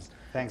responses.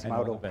 Thanks, and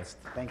Mauro. all the best.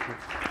 Thank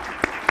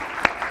you.